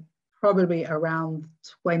 22-year-olds are probably around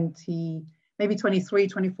 20, maybe 23,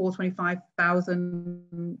 24,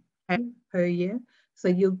 25,000 per year.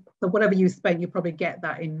 So whatever you spend, you probably get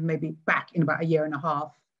that in maybe back in about a year and a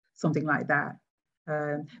half, something like that.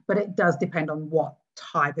 But it does depend on what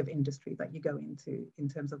type of industry that you go into in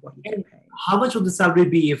terms of what you get paid. How much would the salary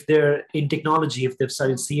be if they're in technology, if they've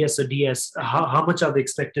studied CS or DS? How much are they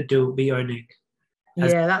expected to be earning?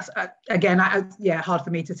 Yeah, that's again, hard for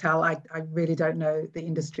me to tell. I really don't know the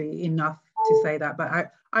industry enough to say that, but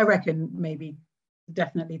I reckon maybe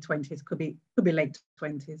definitely 20s, could be late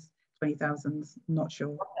 20s, 20,000s, not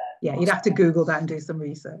sure. Yeah, you'd have to Google that and do some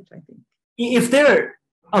research, I think. If they're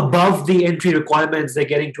above the entry requirements, they're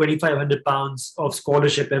getting £2,500 of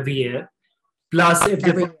scholarship every year. Plus, if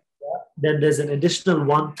then there's an additional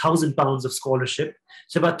 £1,000 of scholarship.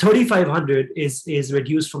 So about 3,500 is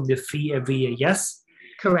reduced from their fee every year. Yes.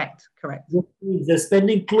 Correct. They're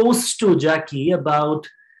spending close to, Jacqui, about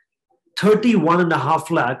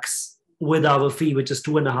 31.5 lakhs with our fee, which is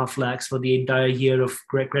 2.5 lakhs for the entire year of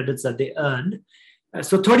credits that they earn.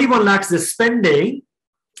 So 31 lakhs they're spending.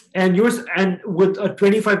 And with a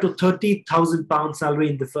 25 to 30,000 pound salary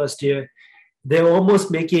in the first year, they're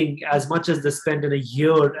almost making as much as they spend in a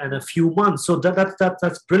year and a few months. So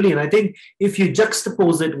that's brilliant. I think if you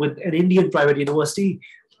juxtapose it with an Indian private university,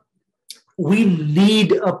 we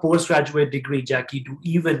need a postgraduate degree, Jacqui, to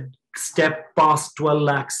even step past 12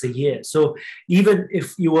 lakhs a year. So even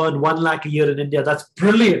if you earn 1 lakh a year in India, that's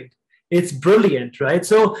brilliant. It's brilliant, right?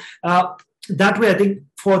 So that way, I think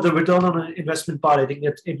for the return on investment part, I think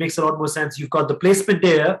it makes a lot more sense. You've got the placement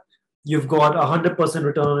there, you've got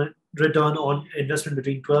 100% return on investment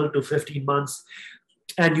between 12 to 15 months,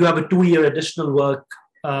 and you have a 2-year additional work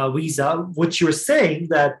visa, which you're saying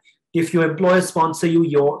that if your employer sponsor you,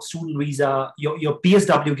 your student visa, your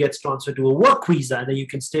PSW gets transferred to a work visa, and then you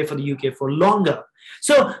can stay for the UK for longer.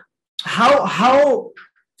 So how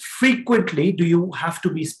frequently do you have to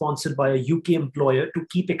be sponsored by a UK employer to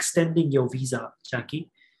keep extending your visa, Jacqui?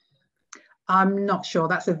 I'm not sure.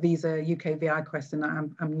 That's a visa UK VI question that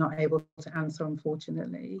I'm not able to answer,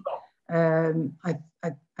 unfortunately. I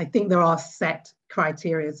think there are set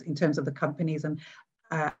criteria in terms of the companies and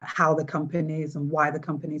how the companies and why the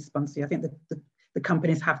companies sponsor you. I think that the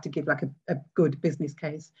companies have to give like a good business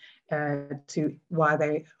case to why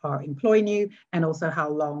they are employing you, and also how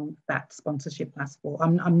long that sponsorship lasts for.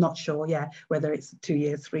 I'm not sure, whether it's 2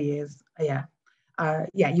 years, 3 years,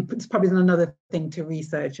 it's probably another thing to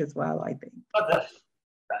research as well, I think.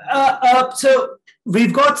 So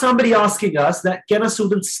we've got somebody asking us that can a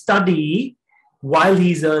student study while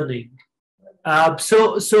he's earning?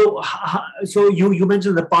 So you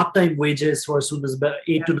mentioned the part-time wages for students about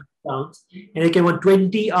 8 to 9 pounds, and they can work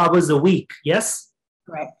 20 hours a week. Yes.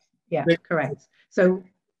 Correct. Yeah. Correct. So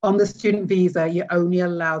on the student visa, you're only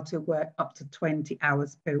allowed to work up to 20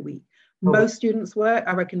 hours per week. Most students work.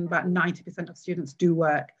 I reckon about 90% of students do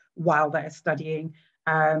work while they're studying,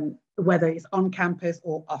 whether it's on campus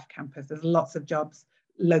or off campus. There's lots of jobs,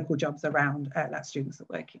 local jobs around that students are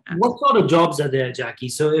working at. What sort of jobs are there,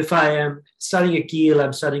 Jacqui? So if I am studying at Keele,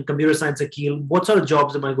 I'm studying computer science at Keele, what sort of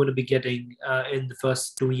jobs am I going to be getting in the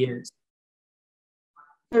first 2 years?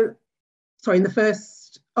 So, sorry, in the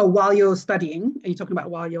first, while you're studying, are you talking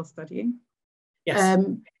about while you're studying? Yes.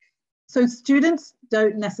 So students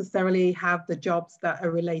don't necessarily have the jobs that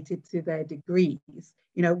are related to their degrees,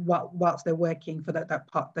 whilst they're working for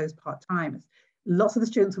those part-timers. Lots of the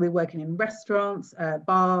students will be working in restaurants,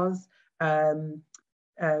 bars, on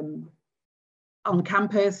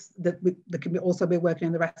campus. They can also be working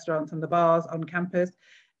in the restaurants and the bars on campus.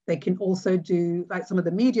 They can also do, like some of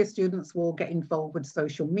the media students will get involved with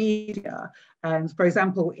social media. And for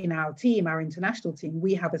example, in our team, our international team,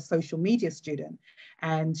 we have a social media student,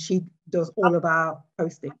 and she does all of our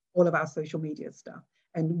posting, all of our social media stuff,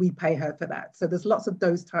 and we pay her for that. So there's lots of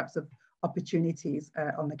those types of opportunities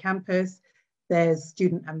on the campus. There's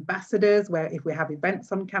student ambassadors, where if we have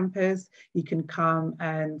events on campus, you can come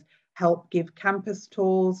and help give campus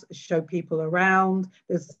tours, show people around.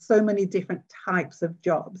 There's so many different types of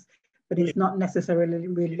jobs, but it's not necessarily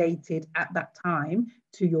related at that time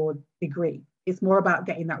to your degree. It's more about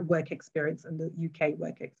getting that work experience and the UK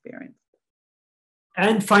work experience.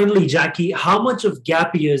 And finally, Jacqui, how much of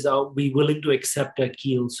gap years are we willing to accept at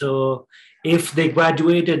Keele? So if they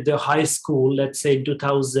graduated the high school, let's say in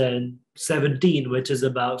 2017, which is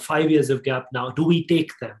about 5 years of gap now, do we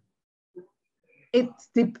take them? It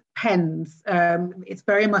depends. It's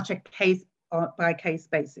very much a case by case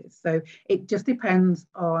basis. So it just depends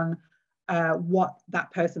on what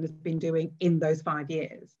that person has been doing in those 5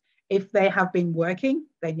 years. If they have been working,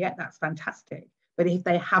 then yeah, that's fantastic. But if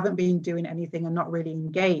they haven't been doing anything and not really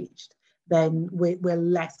engaged, then we're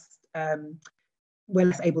less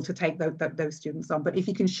able to take those students on. But if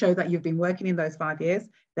you can show that you've been working in those 5 years,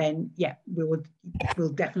 then yeah, we'll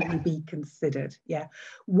definitely be considered. Yeah,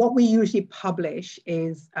 what we usually publish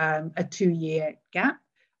is a 2-year gap,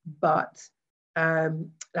 but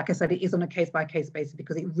like I said, it is on a case-by-case basis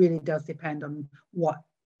because it really does depend on what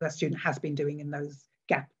the student has been doing in those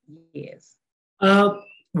gap years.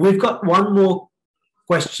 We've got one more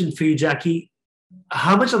question for you, Jacqui.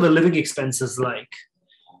 How much are the living expenses like?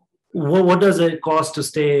 What does it cost to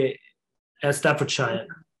stay at Staffordshire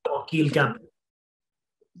or Keele campus?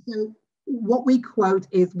 So what we quote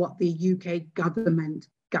is what the UK government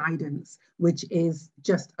guidance, which is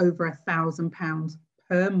just over £1,000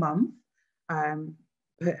 per month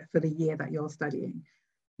for the year that you're studying.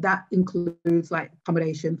 That includes like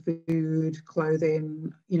accommodation, food,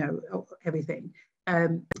 clothing, everything.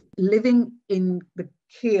 Living in the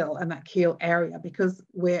Keele and that Keele area, because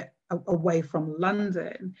we're away from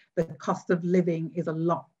London, the cost of living is a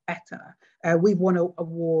lot better. We've won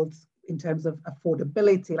awards in terms of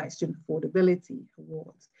affordability, like student affordability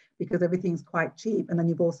awards, because everything's quite cheap. And then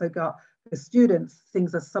you've also got For students,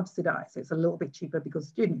 things are subsidized. So it's a little bit cheaper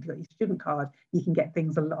because if you've got your student card, you can get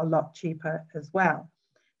things a lot cheaper as well.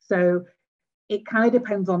 So it kind of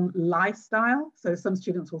depends on lifestyle. So some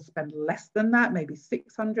students will spend less than that, maybe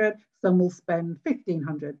 600. Some will spend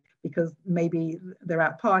 1,500 because maybe they're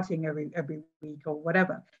out partying every week or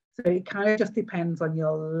whatever. So it kind of just depends on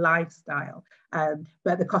your lifestyle.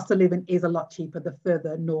 But the cost of living is a lot cheaper the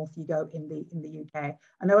further north you go in the UK.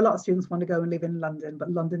 I know a lot of students want to go and live in London,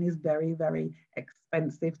 but London is very, very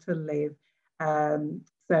expensive to live.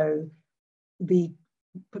 So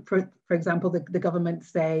for example, the government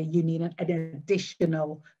say you need an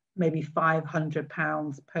additional maybe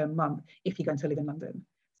 £500 per month if you're going to live in London.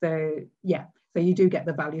 So yeah, so you do get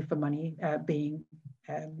the value for money being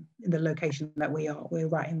in the location that we are. We're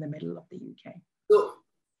right in the middle of the UK. So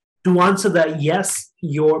to answer that, yes,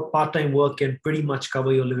 your part-time work can pretty much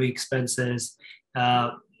cover your living expenses.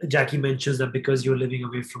 Jacqui mentions that because you're living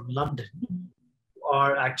away from London, you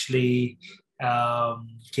are actually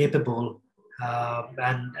capable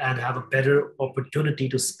and have a better opportunity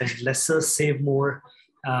to spend lesser, save more.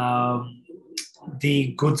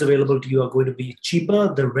 The goods available to you are going to be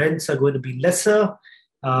cheaper. The rents are going to be lesser.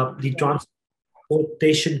 The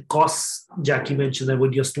transportation costs, Jacqui mentioned that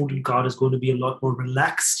with your student card is going to be a lot more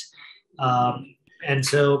relaxed. And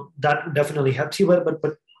so that definitely helps you. But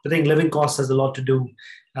I think living costs has a lot to do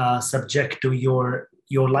subject to your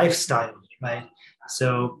lifestyle, right?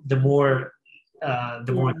 So the more. But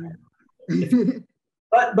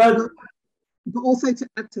also to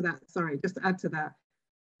add to that, sorry, just to add to that,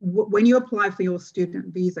 when you apply for your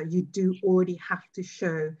student visa, you do already have to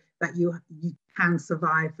show that you can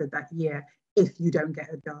survive for that year if you don't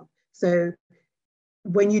get a job. So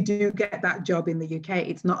when you do get that job in the UK,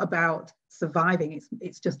 it's not about surviving,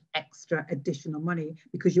 it's just extra additional money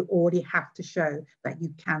because you already have to show that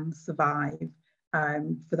you can survive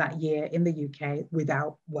for that year in the UK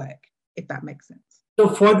without work, if that makes sense. So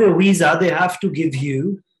for the visa, they have to give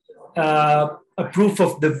you a proof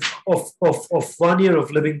of 1 year of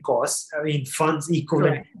living costs. I mean, funds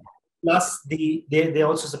equivalent. Correct. Plus, they're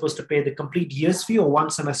also supposed to pay the complete year's fee or one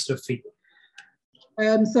semester fee.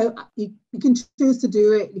 So you can choose to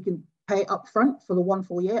do it. You can pay upfront for the 1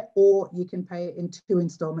 full year, or you can pay it in 2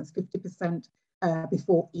 installments, 50%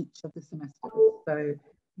 before each of the semesters. So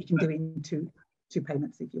you can do it in two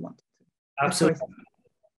payments if you want to. Absolutely.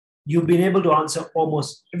 You've been able to answer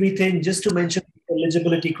almost everything. Just to mention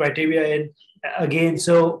eligibility criteria, and again,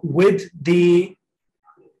 so with the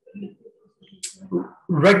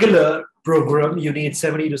regular program, you need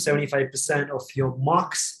 70 to 75% of your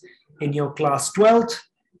marks in your class 12th.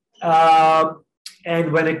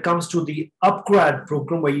 And when it comes to the upGrad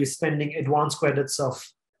program, where you're spending advanced credits of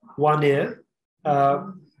 1 year,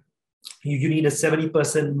 you need a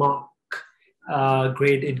 70% mark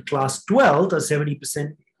grade in class 12, or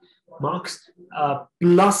 70% marks,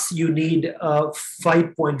 plus you need a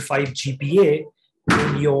 5.5 GPA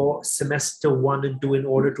in your semester 1 and 2 in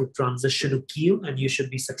order to transition to Keele, and you should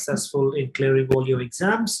be successful in clearing all your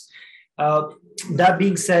exams. That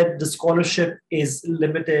being said, the scholarship is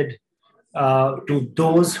limited to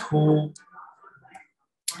those who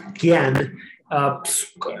can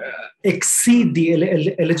exceed the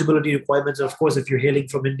eligibility requirements. Of course, if you're hailing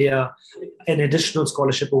from India, an additional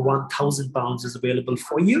scholarship of £1,000 is available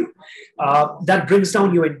for you. That brings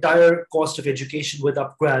down your entire cost of education with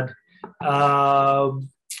upGrad.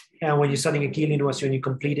 And when you're studying at Keele University and you're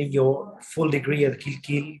completing your full degree at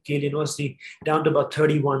Keele University, down to about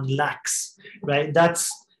 31 lakhs, right? That's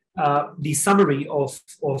the summary of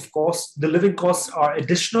costs. The living costs are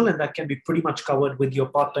additional, and that can be pretty much covered with your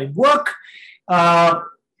part-time work.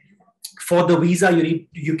 For the visa,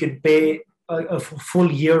 you can pay a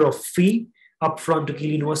full year of fee upfront to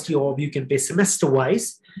Keele University, or you can pay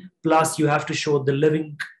semester-wise. Plus, you have to show the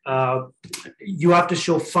living. You have to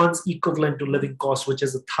show funds equivalent to living costs, which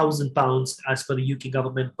is £1,000 as per the UK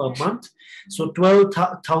government per month. So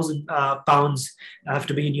 £12,000 have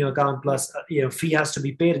to be in your account. Plus, fee has to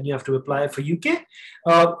be paid, and you have to apply for UK.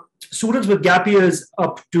 Students with gap years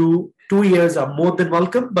up to 2 years are more than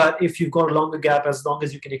welcome. But if you've got a longer gap, as long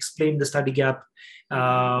as you can explain the study gap,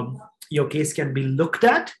 your case can be looked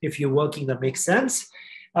at. If you're working, that makes sense.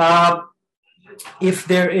 If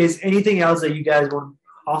there is anything else that you guys want to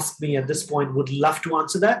ask me at this point, would love to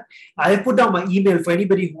answer that. I have put down my email for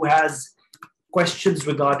anybody who has questions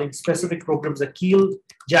regarding specific programs at Keele.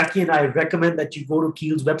 Jacqui and I recommend that you go to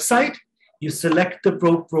Keele's website, you select the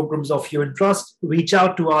programs of your interest, reach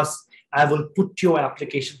out to us, I will put your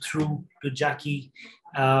application through to Jacqui,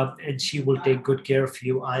 and she will take good care of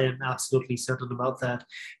you. I am absolutely certain about that.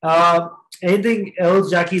 Anything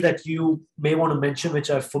else, Jacqui, that you may want to mention, which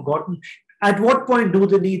I've forgotten? At what point do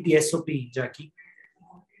they need the SOP, Jacqui?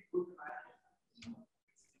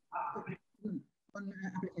 On the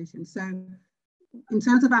application. So in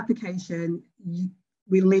terms of application,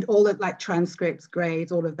 we'll need all of like transcripts,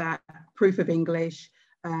 grades, all of that, proof of English,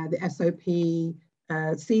 the SOP,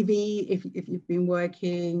 CV if you've been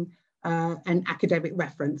working, and academic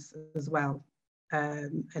reference as well,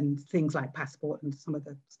 and things like passport and some of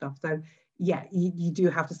the stuff. So yeah, you do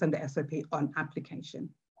have to send the SOP on application.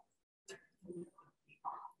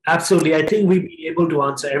 Absolutely. I think we've been able to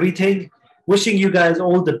answer everything. Wishing you guys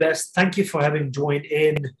all the best. Thank you for having joined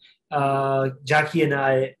in. Jacqui and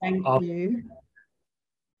I Thank you.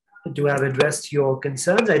 To have addressed your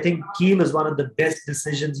concerns. I think Keele is one of the best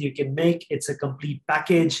decisions you can make. It's a complete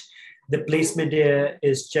package. The placement here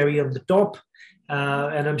is cherry on the top.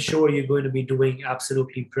 And I'm sure you're going to be doing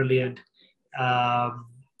absolutely brilliant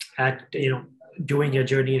at doing your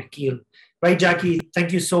journey at Keele. Right, Jacqui,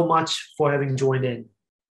 thank you so much for having joined in.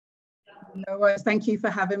 No worries. Thank you for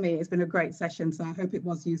having me. It's been a great session, so I hope it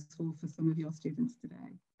was useful for some of your students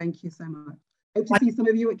today. Thank you so much. Hope to see some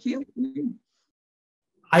of you at Keele.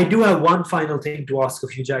 I do have one final thing to ask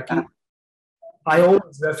of you, Jacqui. I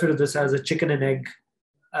always refer to this as a chicken and egg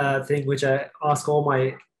thing, which I ask all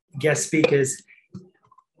my guest speakers.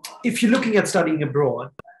 If you're looking at studying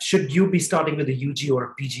abroad, should you be starting with a UG or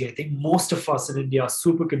a PG? I think most of us in India are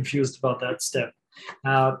super confused about that step.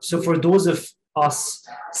 So for those of us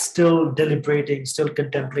still deliberating, still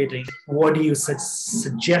contemplating, what do you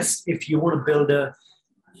suggest if you want to build a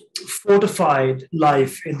fortified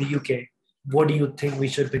life in the UK? What do you think we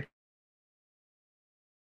should be?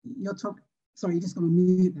 Sorry, you're just going to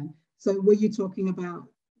mute then. So were you talking about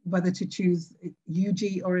whether to choose a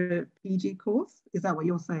UG or a PG course? Is that what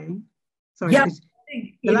you're saying? Sorry, yeah.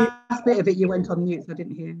 The last bit of it you went on mute, so I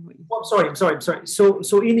didn't hear what you said. I'm sorry.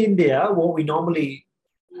 So in India, what we normally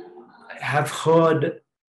have heard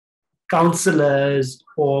counselors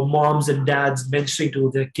or moms and dads mentioning to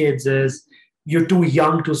their kids is, you're too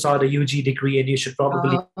young to start a UG degree and you should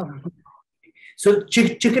probably... So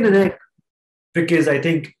chicken and egg, because I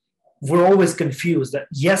think we're always confused that,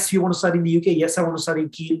 yes, you want to study in the UK, yes, I want to study in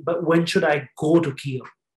Keele, but when should I go to Keele?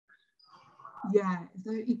 Yeah,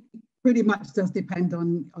 so it pretty much does depend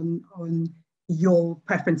on your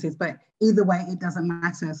preferences, but either way, it doesn't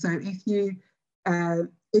matter. So if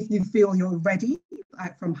you feel you're ready,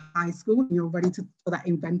 like from high school, you're ready for that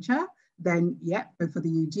adventure, then yeah, go for the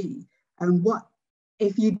UG. And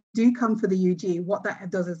if you do come for the UG, what that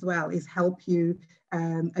does as well is help you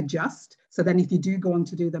adjust. So then if you do go on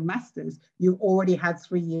to do the masters, you've already had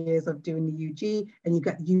 3 years of doing the UG and you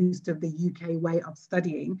get used to the UK way of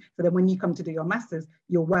studying. So then when you come to do your masters,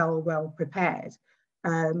 you're well prepared.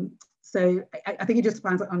 So I think it just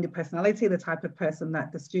depends on your personality, the type of person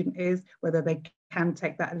that the student is, whether they can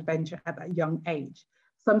take that adventure at that young age.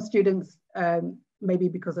 Some students, maybe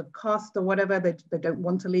because of cost or whatever, they don't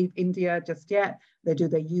want to leave India just yet. They do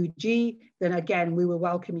their UG, then again, we will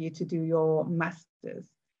welcome you to do your master's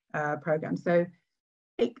program. So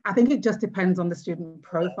I think it just depends on the student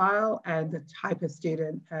profile and the type of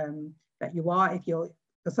student that you are.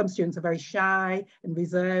 Because some students are very shy and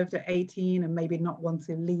reserved at 18 and maybe not want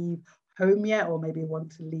to leave home yet, or maybe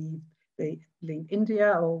want to leave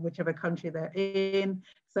India or whichever country they're in.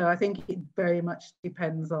 So I think it very much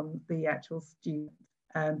depends on the actual student.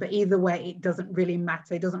 But either way, it doesn't really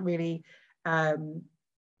matter. It doesn't really, when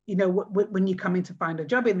you come in to find a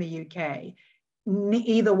job in the UK,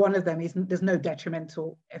 either one of them there's no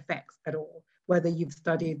detrimental effects at all. Whether you've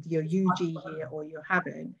studied your UG here or you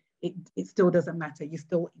haven't, it still doesn't matter. You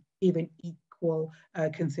still even equal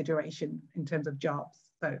consideration in terms of jobs.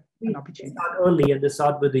 So an opportunity. They start early and they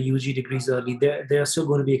start with the UG degrees early. They're still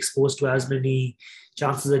going to be exposed to as many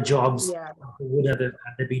chances of jobs as they would have had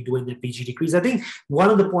they been doing their PG degrees. I think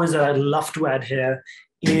one of the points that I'd love to add here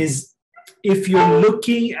is, if you're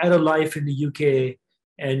looking at a life in the UK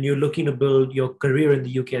and you're looking to build your career in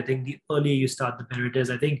the UK, I think the earlier you start, the better it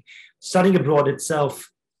is. I think studying abroad itself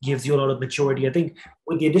gives you a lot of maturity. I think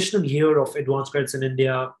with the additional year of advanced credits in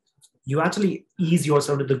India, you actually ease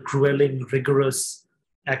yourself into the grueling, rigorous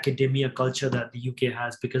academia culture that the UK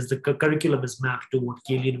has, because the curriculum is mapped to what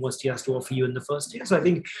Keele University has to offer you in the first year. So I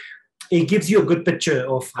think it gives you a good picture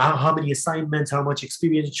of how many assignments, how much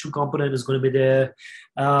experiential component is going to be there,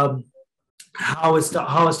 how a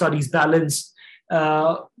study is balanced.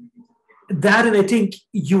 that, and I think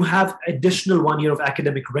you have additional 1 year of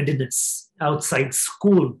academic readiness outside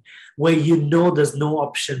school, where you know there's no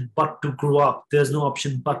option but to grow up. There's no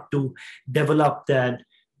option but to develop that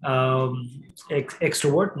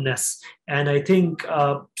extrovertness. And I think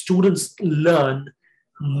students learn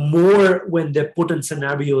more when they're put in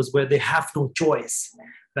scenarios where they have no choice,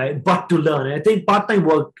 right, but to learn. And I think part-time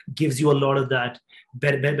work gives you a lot of that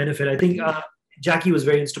benefit. I think Jacqui was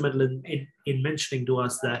very instrumental in mentioning to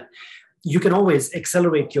us that you can always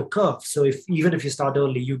accelerate your curve. So even if you start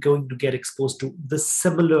early, you're going to get exposed to the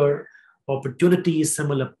similar opportunities,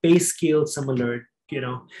 similar pay scales, similar,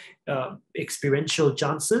 experiential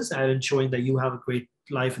chances, and ensuring that you have a great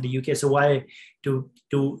life in the UK. So why to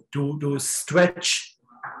stretch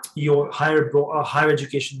your higher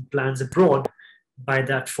education plans abroad by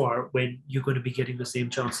that far when you're going to be getting the same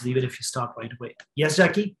chances, even if you start right away? Yes,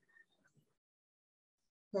 Jacqui?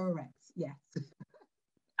 Correct. Yes.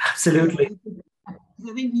 Absolutely. I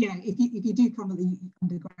think, yeah, if you do come at the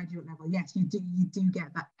undergraduate level, yes, you do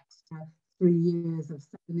get that extra 3 years of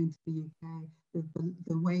settling into the UK.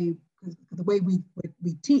 The way we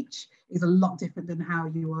teach is a lot different than how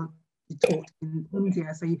you're taught in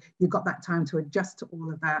India. So you've got that time to adjust to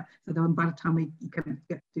all of that. So then by the time you can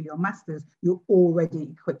get to your masters, you're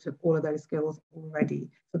already equipped with all of those skills already.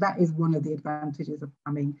 So that is one of the advantages of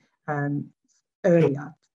coming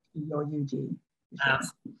earlier to your UG.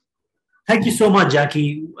 Thank you so much,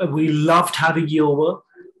 Jacqui. We loved having you over.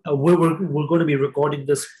 We're going to be recording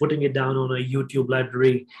this, putting it down on a YouTube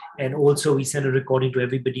library, and also we send a recording to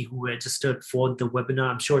everybody who registered for the webinar,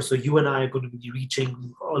 I'm sure. So you and I are going to be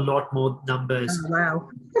reaching a lot more numbers. Oh, wow.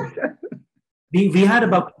 We had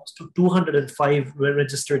about close to 205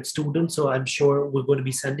 registered students, so I'm sure we're going to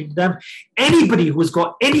be sending them. Anybody who's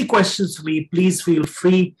got any questions for me, please feel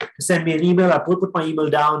free to send me an email. I put my email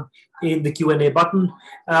down in the Q&A button.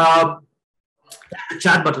 The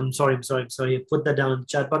chat button. Sorry. Put that down in the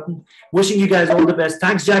chat button. Wishing you guys all the best.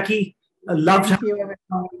 Thanks, Jacqui. I loved having you.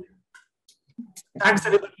 Thanks,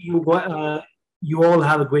 everybody. You all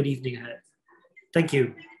have a great evening ahead. Thank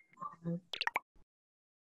you.